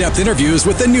 find in-depth interviews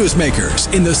with the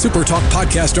newsmakers in the Supertalk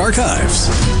podcast archives.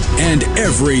 And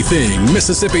everything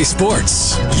Mississippi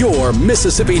sports. Your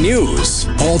Mississippi news.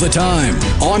 All the time,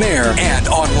 on air and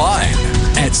online.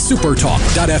 At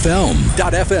supertalk.fm.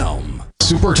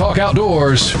 Super Talk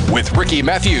Outdoors with Ricky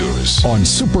Matthews on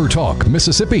Super Talk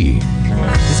Mississippi.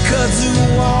 It's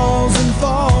kudzu walls and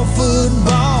fall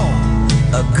football,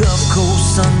 a Gulf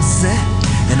Coast sunset,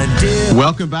 and a deer.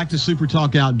 Welcome back to Super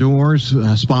Talk Outdoors,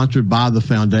 sponsored by the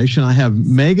Foundation. I have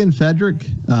Megan Fedrick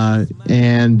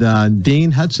and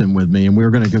Dean Hudson with me, and we're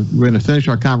going to finish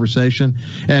our conversation.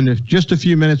 And in just a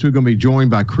few minutes, we're going to be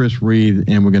joined by Chris Reed,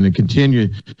 and we're going to continue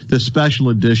the special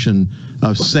edition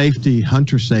of safety,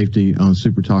 hunter safety, on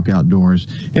Super Talk Outdoors.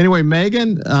 Anyway,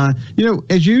 Megan,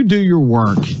 as you do your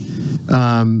work,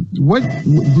 what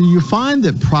do you find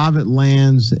that private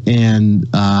lands and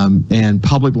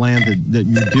public land that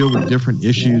you deal with different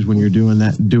issues when you're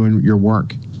doing your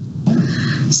work?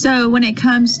 So when it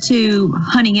comes to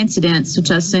hunting incidents, which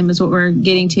I assume is what we're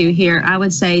getting to here, I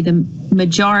would say the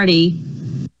majority,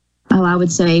 I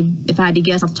would say, if I had to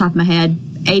guess off the top of my head,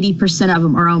 80% of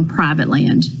them are on private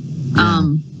land.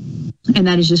 Yeah. And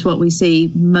that is just what we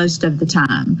see most of the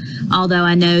time. Although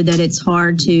I know that it's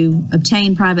hard to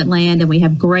obtain private land, and we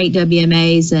have great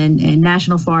WMAs and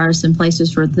national forests and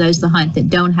places for those to hunt that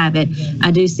don't have it, I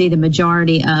do see the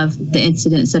majority of the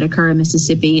incidents that occur in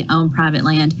Mississippi on private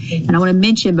land. And I want to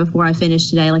mention before I finish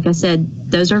today, like I said,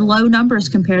 those are low numbers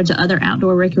compared to other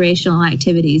outdoor recreational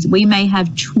activities. We may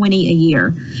have 20 a year,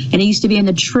 and it used to be in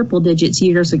the triple digits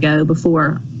years ago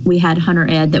before we had hunter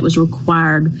ed that was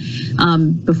required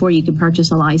before you could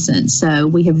purchase a license. So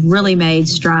we have really made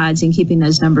strides in keeping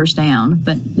those numbers down,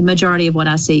 but the majority of what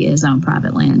I see is on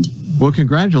private land. Well,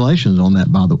 congratulations on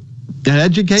that, by the way.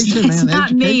 Education, man. It's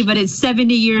not education. me, but it's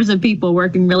 70 years of people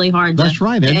working really hard to That's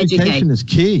right. Education educate. is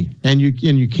key, and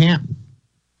you can't.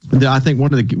 I think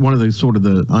one of the sort of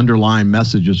the underlying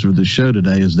messages for the show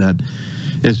today is that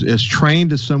as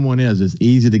trained as someone is, it's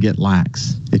easy to get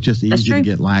lax. It's just easy to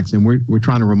get lax, and we're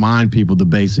trying to remind people the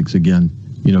basics again,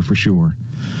 for sure.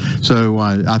 So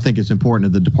I think it's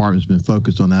important that the department's been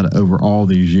focused on that over all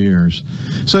these years.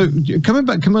 So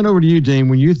coming over to you, Dean,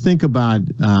 when you think about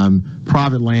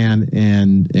private land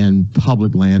and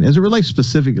public land, as it relates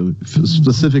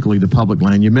specifically to public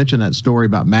land, you mentioned that story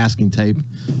about masking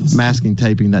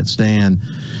taping that stand.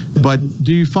 But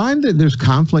do you find that there's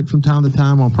conflict from time to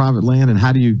time on private land, and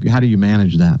how do you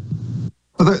manage that?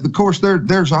 Of course,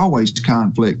 there's always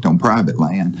conflict on private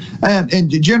land,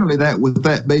 and generally that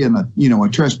being a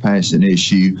trespassing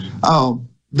issue.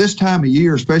 This time of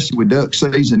year, especially with duck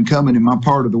season coming in my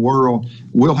part of the world,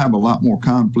 we'll have a lot more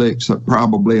conflicts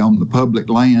probably on the public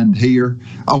land here.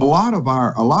 A lot of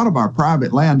our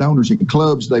private landowners and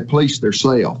clubs, they police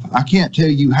themselves. I can't tell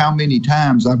you how many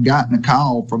times I've gotten a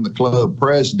call from the club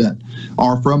president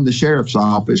or from the sheriff's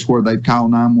office where they've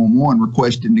called 911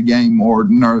 requesting the game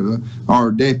warden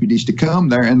or deputies to come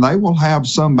there, and they will have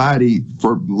somebody,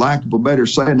 for lack of a better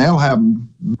saying, they'll have them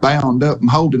bound up and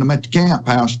holding them at the camp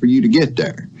house for you to get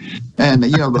there. And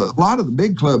a lot of the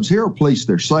big clubs here will police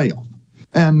themselves.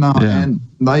 And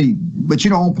but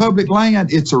on public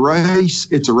land, it's a race.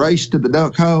 It's a race to the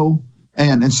duck hole,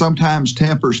 and sometimes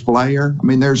tempers flare. I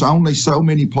mean, there's only so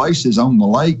many places on the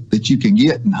lake that you can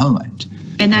get and hunt.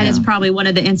 And that is probably one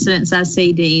of the incidents I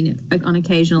see, Dean,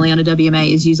 occasionally on a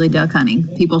WMA, is usually duck hunting.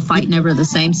 People fighting over the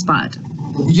same spot.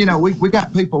 We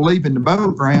got people leaving the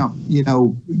boat ramp,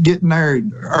 getting there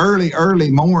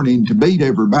early morning to beat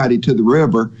everybody to the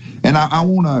river. And I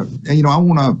want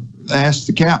to ask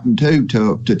the captain too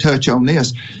to touch on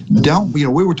this. We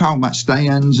were talking about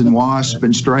stands and wasp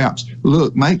and straps.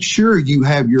 Look, make sure you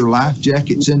have your life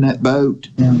jackets in that boat.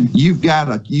 You've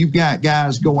got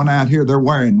guys going out here. They're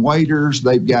wearing waders.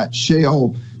 They've got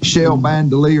shell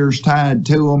bandoliers tied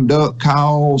to them, duck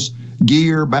calls,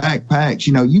 gear, backpacks.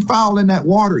 You fall in that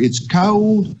water, it's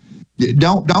cold.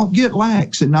 Don't get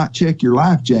lax and not check your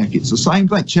life jackets. The same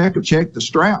thing. Check the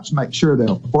straps. Make sure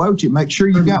they'll float you. Make sure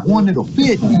you got one that'll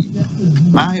fit you.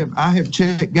 I have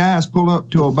checked guys pull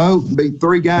up to a boat and be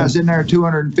 3 guys in there,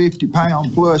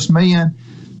 250-pound plus men,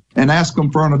 and ask them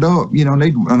for an adult. Need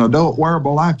an adult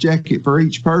wearable life jacket for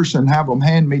each person. Have them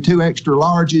hand me 2 extra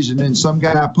larges, and then some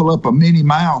guy pull up a Minnie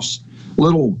Mouse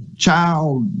little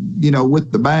child,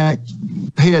 with the back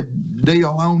head deal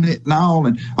on it and all,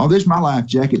 and this is my life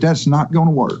jacket. That's not going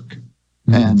to work.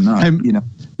 And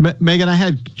Megan, I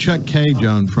had Chuck Cage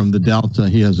on from the Delta.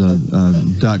 He has a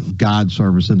duck guide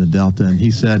service in the Delta, and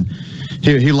he said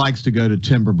he likes to go to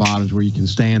timber bottoms where you can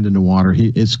stand in the water.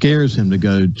 It scares him to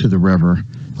go to the river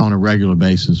on a regular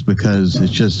basis because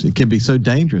it can be so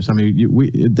dangerous. I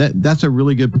mean, that's a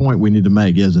really good point we need to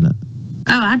make, isn't it?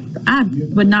 Oh, I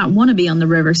would not want to be on the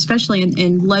river, especially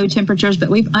in low temperatures. But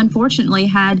we've unfortunately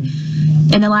had,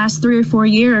 in the last 3 or 4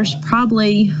 years,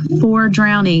 probably 4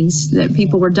 drownings that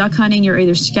people were duck hunting or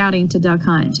either scouting to duck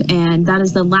hunt. And that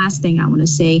is the last thing I want to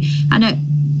see. I know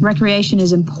recreation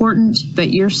is important,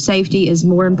 but your safety is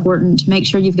more important. Make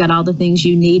sure you've got all the things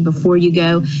you need before you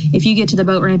go. If you get to the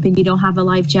boat ramp and you don't have a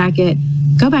life jacket,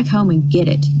 go back home and get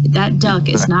it. That duck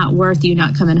is not worth you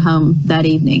not coming home that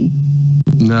evening.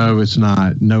 No, it's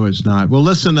not. Well,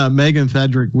 listen, Megan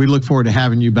Fedrick, we look forward to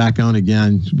having you back on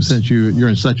again since you're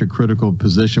in such a critical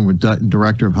position with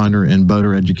Director of Hunter and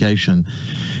Boater Education.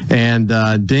 And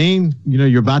Dean,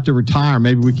 you're about to retire.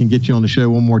 Maybe we can get you on the show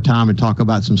one more time and talk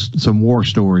about some war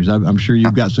stories. I'm sure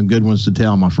you've got some good ones to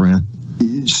tell, my friend.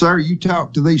 Sir, you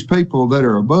talk to these people that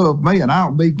are above me, and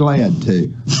I'll be glad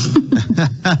to.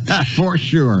 For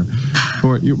sure.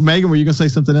 Megan, were you going to say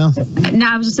something else? No,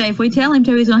 I was going to say, if we tell him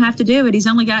to, he's going to have to do it. He's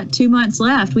only got 2 months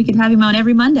left. We could have him on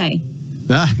every Monday.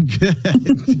 Good.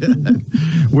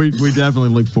 We definitely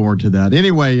look forward to that.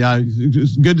 Anyway,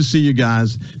 it's good to see you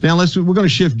guys. Now we're going to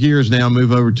shift gears now and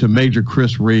move over to Major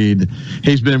Chris Reed.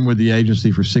 He's been with the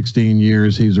agency for 16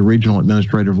 years. He's a regional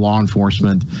administrator of law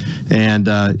enforcement. And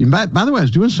by the way, I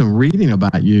was doing some reading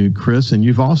about you, Chris, and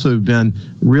you've also been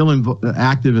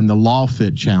active in the Law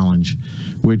Fit Challenge,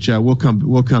 which we'll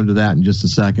come to that in just a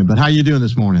second. But how are you doing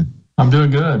this morning? I'm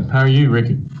doing good. How are you,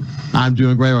 Ricky? I'm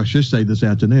doing great. I should say this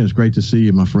afternoon. It's great to see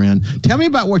you, my friend. Tell me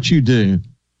about what you do.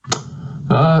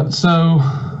 So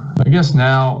I guess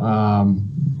now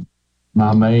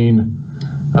my main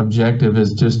objective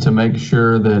is just to make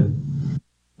sure that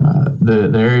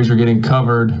the areas are getting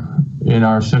covered in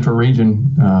our Central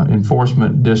Region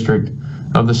Enforcement District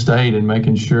of the state, and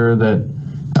making sure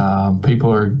that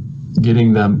people are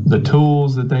getting the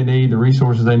tools that they need, the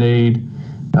resources they need,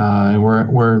 and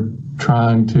we're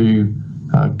trying to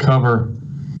cover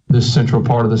this central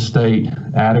part of the state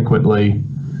adequately,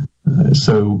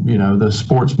 so the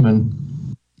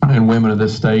sportsmen and women of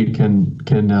this state can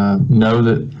know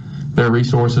that their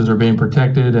resources are being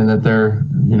protected, and that they're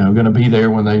going to be there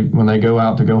when they go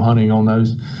out to go hunting on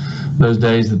those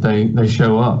days that they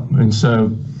show up. And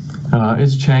so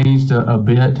it's changed a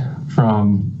bit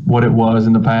from what it was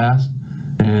in the past,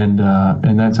 and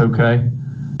that's okay.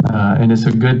 And it's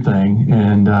a good thing.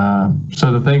 And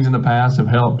so the things in the past have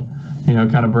helped,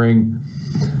 kind of bring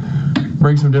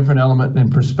some different element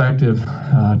and perspective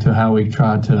to how we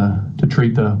try to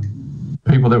treat the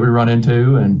people that we run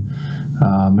into, and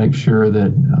make sure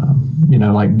that,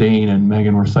 like Dean and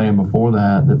Megan were saying before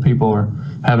that people are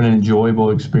having an enjoyable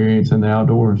experience in the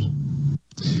outdoors.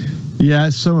 Yeah,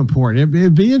 it's so important.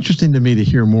 It'd be interesting to me to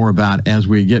hear more about as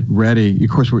we get ready.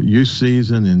 Of course, we're youth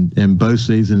season and bow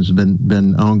season's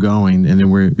been ongoing, and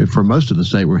then for most of the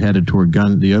state we're headed toward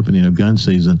the opening of gun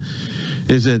season.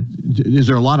 Is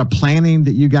there a lot of planning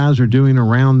that you guys are doing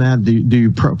around that? Do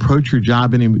you approach your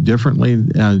job any differently,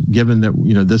 given that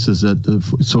this is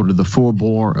sort of the full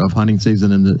bore of hunting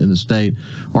season in the state,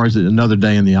 or is it another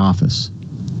day in the office?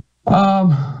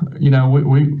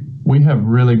 We have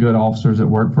really good officers that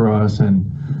work for us, and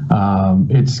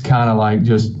it's kind of like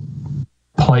just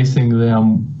placing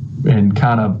them and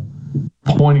kind of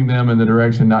pointing them in the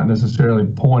direction, not necessarily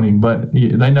pointing, but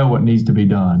they know what needs to be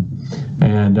done.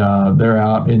 And they're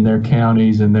out in their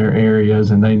counties and their areas,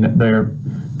 and they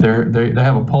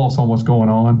have a pulse on what's going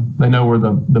on. They know where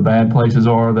the bad places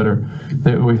are that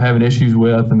we're having issues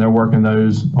with, and they're working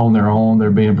those on their own.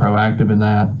 They're being proactive in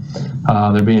that.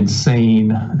 They're being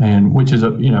seen, and which is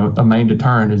a main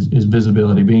deterrent is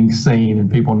visibility, being seen,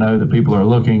 and people know that people are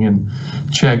looking and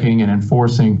checking and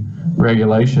enforcing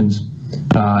regulations.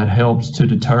 It helps to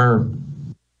deter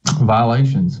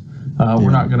violations.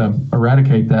 We're not going to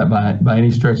eradicate that by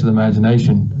any stretch of the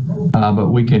imagination, but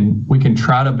we can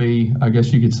try to be, I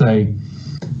guess you could say,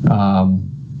 I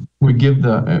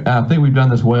think we've done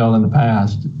this well in the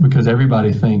past, because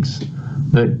everybody thinks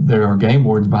that there are game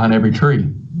wards behind every tree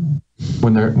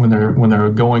when they're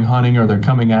going hunting or they're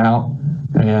coming out,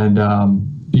 and I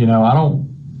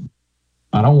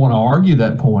don't want to argue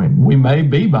that point. We may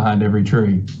be behind every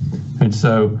tree, and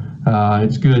so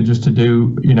it's good just to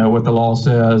do what the law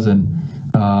says, and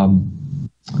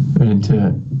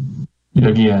to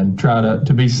again try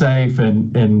to be safe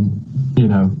and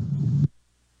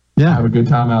have a good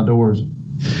time outdoors.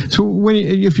 So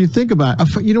if you think about,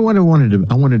 what I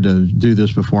wanted to do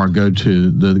this before I go to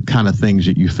the kind of things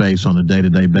that you face on a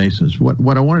day-to-day basis.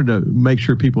 What I wanted to make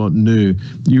sure people knew,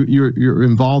 you're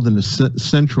involved in the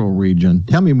central region.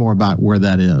 Tell me more about where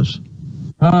that is.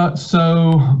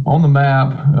 So on the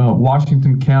map,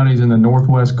 Washington County is in the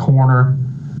northwest corner,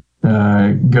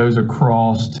 goes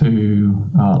across to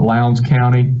Lowndes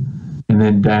County, and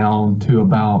then down to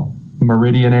about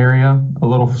Meridian area, a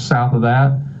little south of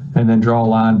that, and then draw a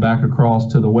line back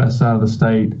across to the west side of the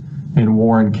state in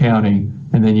Warren County.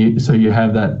 And then you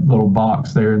have that little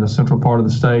box there in the central part of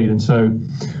the state. And so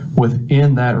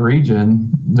within that region,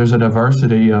 there's a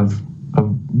diversity of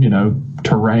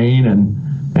terrain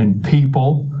and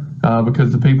people,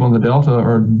 because the people in the Delta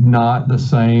are not the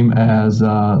same as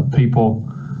people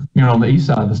on the east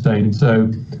side of the state. And so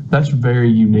that's very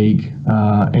unique.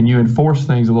 And you enforce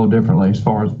things a little differently as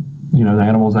far as, the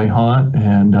animals they hunt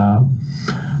and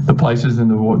the places and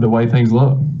the way things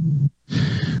look.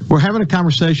 We're having a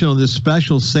conversation on this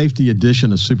special safety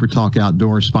edition of Super Talk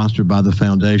Outdoors, sponsored by the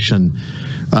Foundation,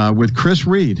 with Chris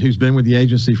Reed, who's been with the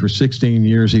agency for 16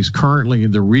 years. He's currently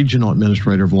the Regional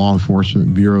Administrator of Law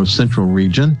Enforcement Bureau Central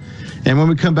Region. And when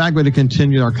we come back, we're going to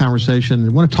continue our conversation. I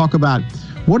want to talk about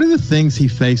what are the things he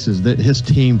faces, that his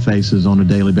team faces on a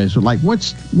daily basis. Like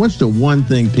what's the one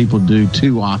thing people do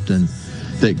too often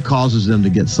that causes them to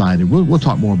get cited? We'll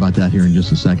talk more about that here in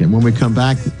just a second. When we come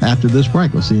back after this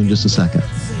break, we'll see you in just a second.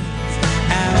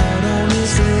 Out on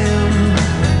his limb,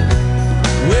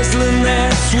 whistling that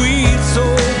sweet soul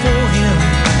for him.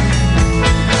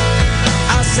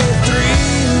 I said 3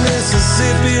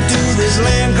 Mississippi to this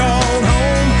land called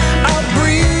home. I'll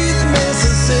breathe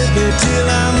Mississippi till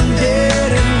I'm dead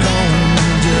and gone.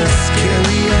 Just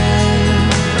carry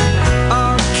on,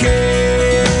 I'll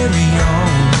carry on,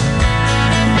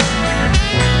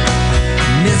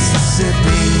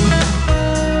 Mississippi.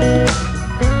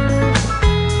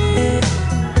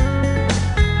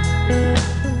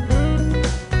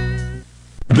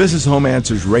 This is Home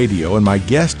Answers Radio, and my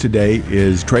guest today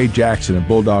is Trey Jackson of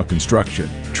Bulldog Construction.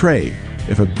 Trey,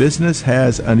 if a business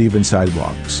has uneven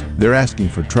sidewalks, they're asking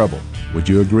for trouble. Would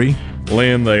you agree?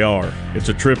 Lynn, they are. It's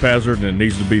a trip hazard and it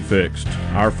needs to be fixed.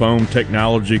 Our foam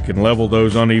technology can level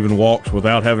those uneven walks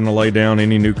without having to lay down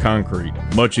any new concrete.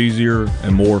 Much easier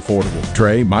and more affordable.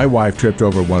 Trey, my wife tripped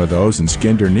over one of those and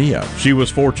skinned her knee up. She was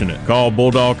fortunate. Call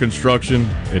Bulldog Construction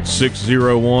at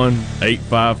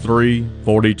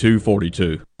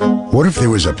 601-853-4242. What if there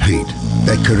was a paint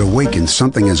that could awaken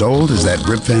something as old as that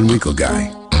Rip Van Winkle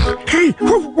guy? Hey,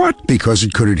 what? Because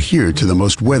it could adhere to the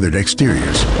most weathered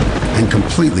exteriors and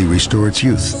completely restore its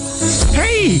youth.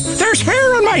 Hey, there's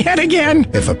hair on my head again!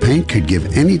 If a paint could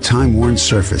give any time-worn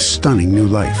surface stunning new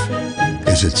life,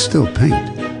 is it still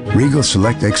paint? Regal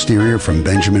Select Exterior from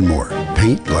Benjamin Moore.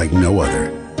 Paint like no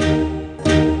other.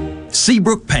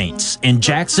 Seabrook Paints in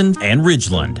Jackson and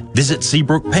Ridgeland. Visit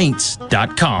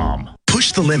SeabrookPaints.com.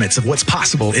 Push the limits of what's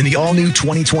possible in the all-new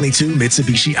 2022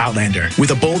 Mitsubishi Outlander. With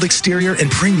a bold exterior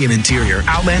and premium interior,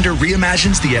 Outlander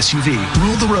reimagines the SUV.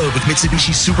 Rule the road with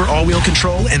Mitsubishi Super all-wheel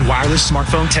control and wireless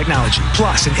smartphone technology.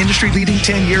 Plus, an industry-leading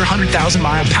 10-year,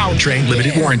 100,000-mile powertrain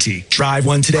limited warranty. Drive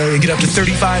one today and get up to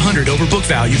 $3,500 over book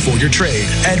value for your trade.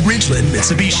 At Ridgeland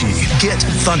Mitsubishi, get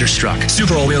Thunderstruck.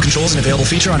 Super all-wheel controls and available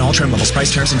feature on all trim levels.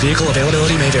 Price, terms, and vehicle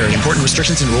availability may vary. Important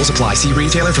restrictions and rules apply. See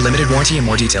retailer for limited warranty and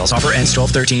more details. Offer ends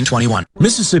 12/13/21.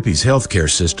 Mississippi's healthcare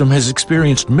system has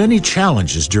experienced many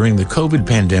challenges during the COVID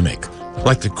pandemic,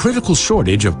 like the critical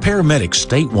shortage of paramedics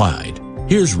statewide.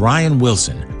 Here's Ryan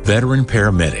Wilson, veteran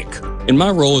paramedic. In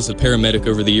my role as a paramedic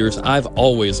over the years, I've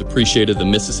always appreciated the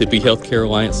Mississippi Healthcare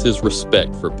Alliance's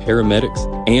respect for paramedics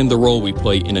and the role we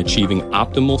play in achieving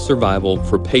optimal survival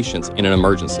for patients in an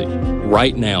emergency.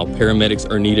 Right now,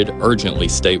 paramedics are needed urgently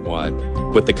statewide.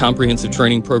 With the comprehensive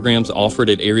training programs offered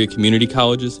at area community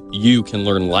colleges, you can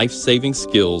learn life-saving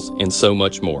skills and so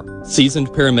much more. Seasoned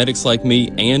paramedics like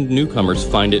me and newcomers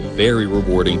find it very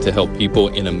rewarding to help people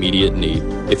in immediate need.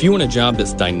 If you want a job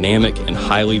that's dynamic and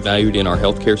highly valued in our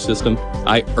healthcare system,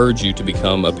 I urge you to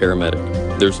become a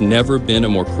paramedic. There's never been a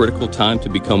more critical time to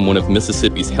become one of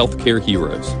Mississippi's healthcare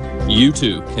heroes. You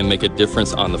too can make a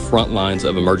difference on the front lines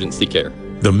of emergency care.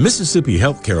 The Mississippi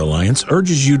Healthcare Alliance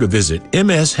urges you to visit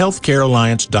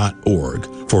mshealthcarealliance.org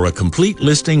for a complete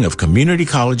listing of community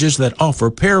colleges that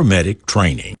offer paramedic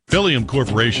training. Philium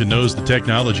Corporation knows the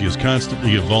technology is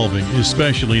constantly evolving,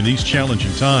 especially in these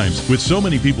challenging times. With so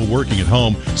many people working at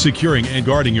home, securing and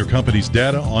guarding your company's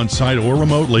data on-site or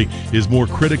remotely is more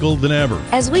critical than ever.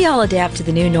 As we all adapt to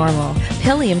the new normal,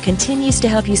 Philium continues to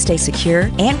help you stay secure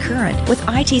and current with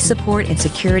IT support in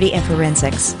security and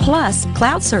forensics, plus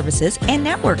cloud services and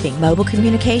networking, mobile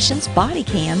communications, body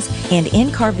cams, and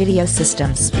in-car video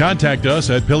systems. Contact us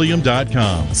at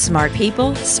Pilium.com. Smart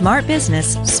people, smart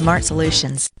business, smart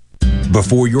solutions.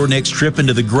 Before your next trip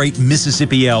into the great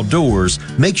Mississippi outdoors,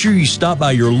 make sure you stop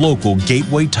by your local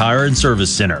Gateway Tire and Service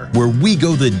Center, where we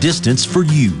go the distance for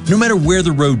you. No matter where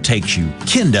the road takes you,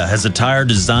 Kenda has a tire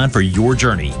designed for your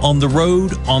journey. On the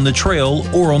road, on the trail,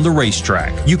 or on the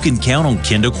racetrack, you can count on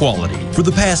Kenda quality. For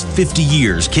the past 50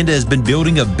 years, Kenda has been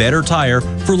building a better tire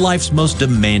for life's most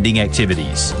demanding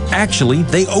activities. Actually,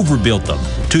 they overbuilt them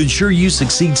to ensure you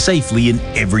succeed safely in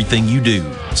everything you do.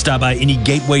 Stop by any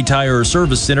Gateway Tire or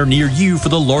Service Center near you for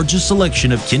the largest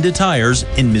selection of Kenda tires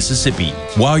in Mississippi.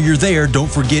 While you're there,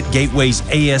 don't forget Gateway's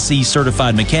ASE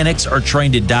certified mechanics are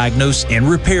trained to diagnose and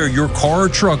repair your car or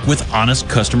truck with honest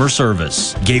customer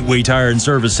service. Gateway Tire and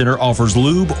Service Center offers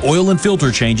lube, oil and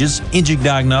filter changes, engine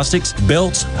diagnostics,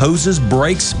 belts, hoses,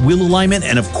 brakes, wheel alignment,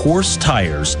 and of course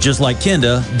tires, just like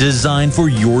Kenda, designed for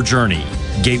your journey.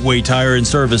 Gateway Tire and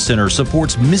Service Center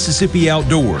supports Mississippi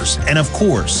outdoors, and of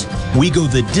course, we go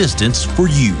the distance for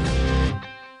you.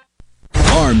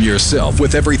 Arm yourself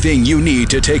with everything you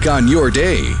need to take on your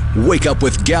day. Wake up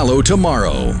with Gallo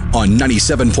tomorrow on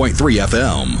 97.3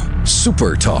 FM.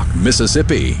 Super Talk,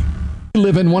 Mississippi. We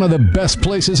live in one of the best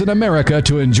places in America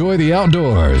to enjoy the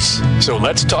outdoors. So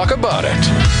let's talk about it.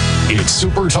 It's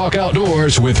Super Talk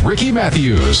Outdoors with Ricky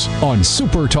Matthews on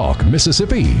Super Talk,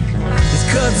 Mississippi.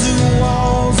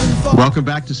 Welcome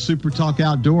back to Super Talk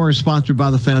Outdoors, sponsored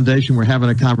by the Foundation. We're having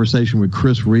a conversation with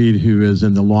Chris Reed, who is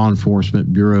in the Law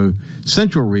Enforcement Bureau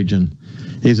Central Region.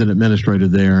 He's an administrator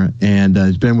there, and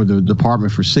has been with the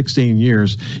department for 16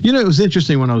 years. You know, it was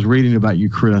interesting when I was reading about you,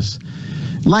 Chris.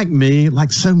 Like me,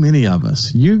 like so many of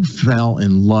us, you fell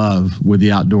in love with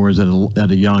the outdoors at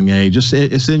a young age.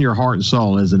 It's in your heart and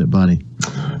soul, isn't it, buddy?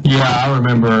 Yeah, I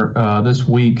remember this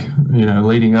week,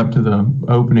 leading up to the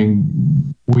opening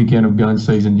weekend of gun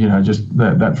season, just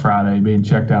that Friday being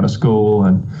checked out of school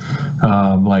and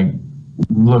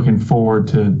looking forward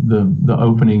to the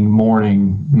opening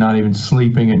morning, not even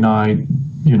sleeping at night,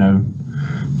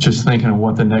 just thinking of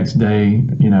what the next day,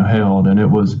 held. And it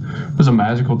was a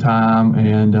magical time.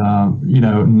 And,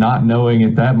 not knowing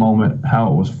at that moment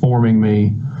how it was forming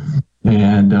me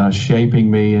and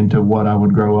shaping me into what I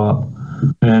would grow up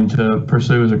and to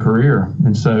pursue as a career.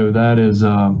 And so that is,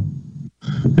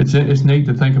 it's neat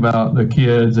to think about the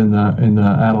kids and the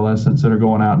adolescents that are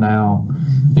going out now,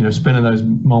 spending those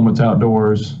moments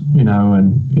outdoors,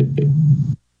 and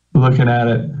looking at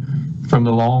it from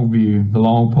the long view, the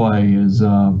long play is,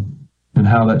 and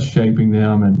how that's shaping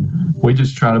them. And we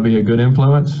just try to be a good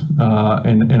influence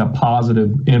and a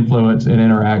positive influence and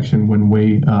interaction when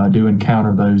we do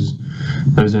encounter those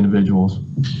individuals.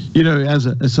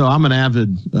 So I'm an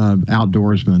avid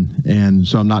outdoorsman, and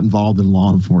so I'm not involved in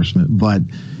law enforcement. But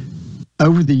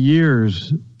over the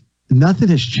years, nothing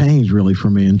has changed really for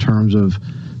me in terms of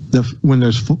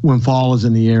when fall is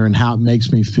in the air and how it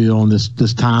makes me feel in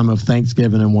this time of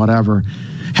Thanksgiving and whatever.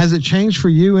 Has it changed for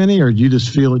you any, or do you just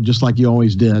feel it just like you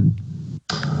always did?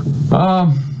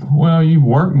 Well, you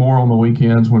work more on the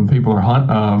weekends when people are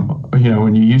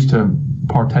when you used to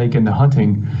partake in the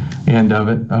hunting end of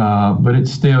it, but you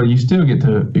still get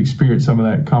to experience some of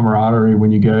that camaraderie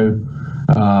when you go,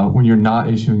 when you're not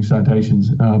issuing citations,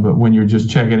 but when you're just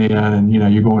checking in and,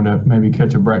 you're going to maybe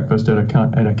catch a breakfast at a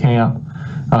camp,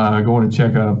 going to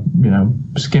check a,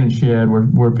 skin and shed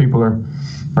where people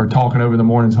are talking over the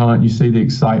morning's hunt. You see the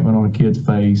excitement on a kid's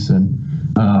face.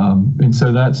 And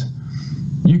so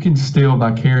you can still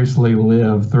vicariously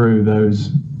live through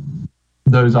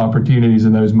those opportunities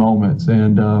and those moments.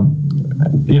 And,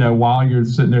 while you're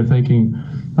sitting there thinking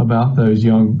about those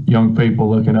young people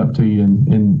looking up to you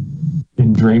and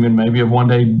dreaming maybe of one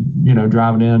day,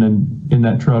 driving in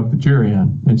that truck that you're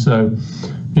in. And so,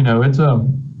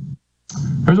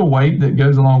 there's a weight that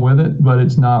goes along with it, but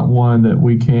it's not one that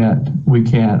we can't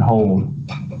hold.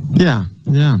 Yeah.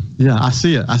 I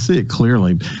see it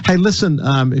clearly. Hey, listen,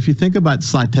 if you think about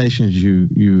citations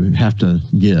you have to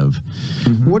give,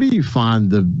 what do you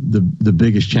find the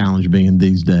biggest challenge being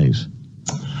these days?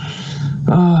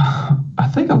 I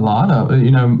think a lot of,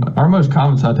 our most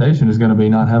common citation is going to be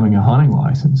not having a hunting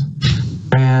license.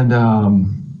 And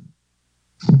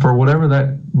for whatever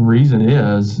that reason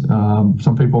is,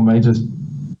 some people may just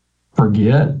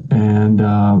forget and,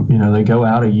 they go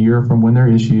out a year from when they're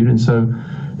issued. And so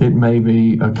it may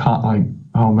be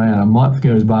oh man, a month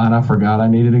goes by and I forgot I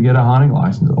needed to get a hunting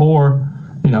license. Or,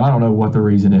 I don't know what the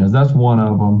reason is. That's one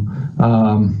of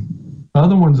them.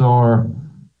 Other ones are,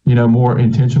 more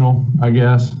intentional, I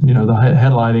guess. The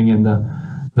headlighting and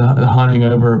the hunting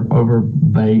over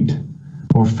bait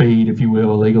or feed, if you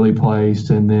will, illegally placed,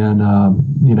 and then,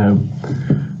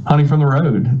 hunting from the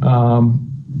road.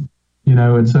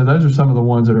 And so those are some of the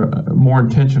ones that are more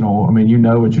intentional. I mean,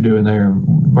 what you're doing there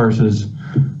versus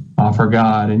I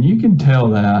forgot. And you can tell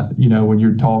that, when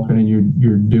you're talking and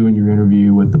you're doing your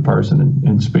interview with the person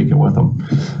and speaking with them.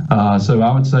 So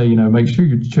I would say, make sure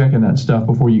you're checking that stuff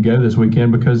before you go this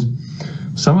weekend, because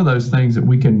some of those things that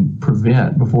we can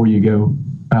prevent before you go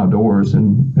outdoors.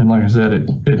 And like I said,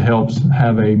 it helps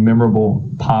have a memorable,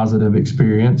 positive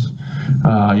experience.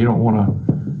 You don't want to,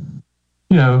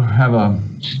 have a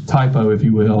typo, if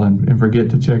you will, and forget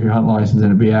to check your hunt license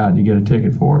and it be out and you get a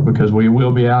ticket for it, because we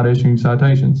will be out issuing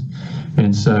citations.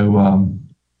 And so,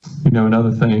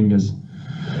 another thing is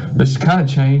this kind of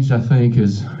changed, I think,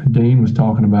 as Dean was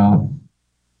talking about,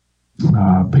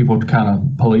 people kind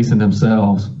of policing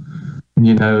themselves. And,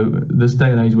 this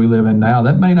day and age we live in now,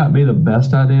 that may not be the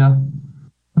best idea,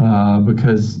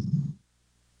 because,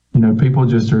 people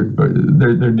just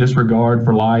their disregard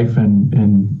for life and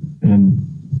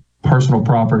personal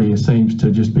property seems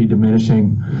to just be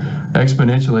diminishing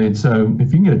exponentially. And so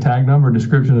if you can get a tag number,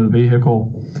 description of the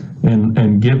vehicle,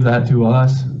 and give that to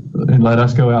us and let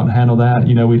us go out and handle that,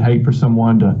 we'd hate for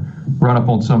someone to run up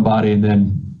on somebody and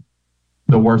then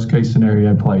the worst case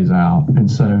scenario plays out. And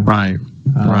so right.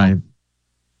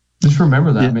 Just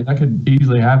remember that. Yeah. I mean, that could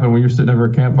easily happen when you're sitting over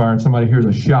a campfire and somebody hears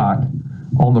a shot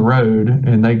on the road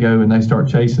and they go and they start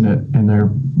chasing it and they're,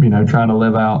 trying to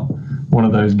live out one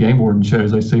of those game warden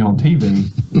shows they see on TV.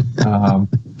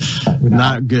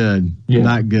 Not good. Yeah.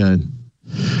 Not good.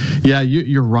 Yeah,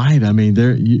 you're right. I mean,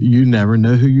 you never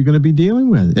know who you're going to be dealing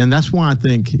with. And that's why I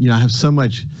think, I have so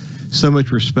much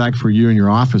respect for you and your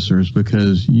officers,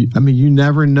 because you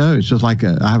never know. It's just like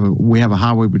we have a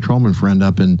highway patrolman friend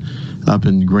up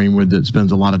in Greenwood that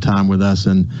spends a lot of time with us,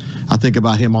 and I think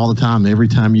about him all the time. Every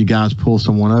time you guys pull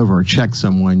someone over or check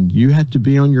someone, you have to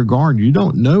be on your guard. You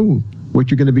don't know what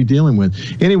you're going to be dealing with.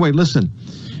 Anyway, listen,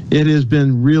 it has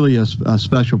been really a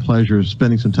special pleasure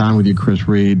spending some time with you, Chris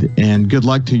Reed, and good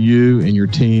luck to you and your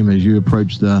team as you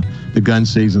approach the gun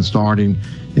season starting,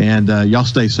 and y'all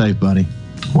stay safe, buddy.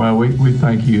 Well, we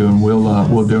thank you, and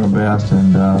we'll do our best,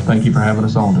 and thank you for having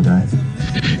us on today.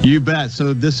 You bet.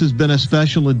 So this has been a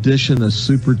special edition of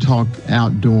Super Talk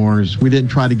Outdoors. We didn't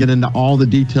try to get into all the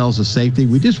details of safety.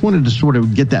 We just wanted to sort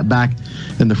of get that back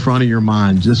in the front of your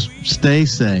mind. Just stay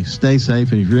safe. Stay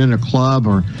safe. And if you're in a club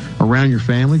or around your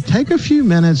family, take a few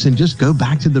minutes and just go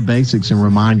back to the basics and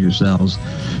remind yourselves,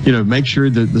 make sure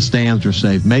that the stands are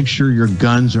safe. Make sure your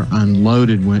guns are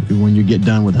unloaded when you get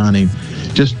done with hunting.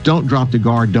 Just don't drop the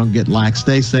guard. Don't get lax.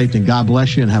 Stay safe, and God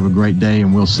bless you, and have a great day,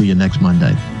 and we'll see you next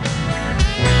Monday.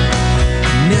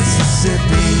 Mississippi.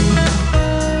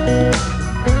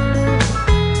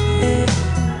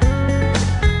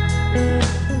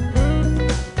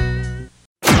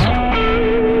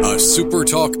 A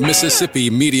SuperTalk Mississippi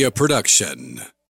media production.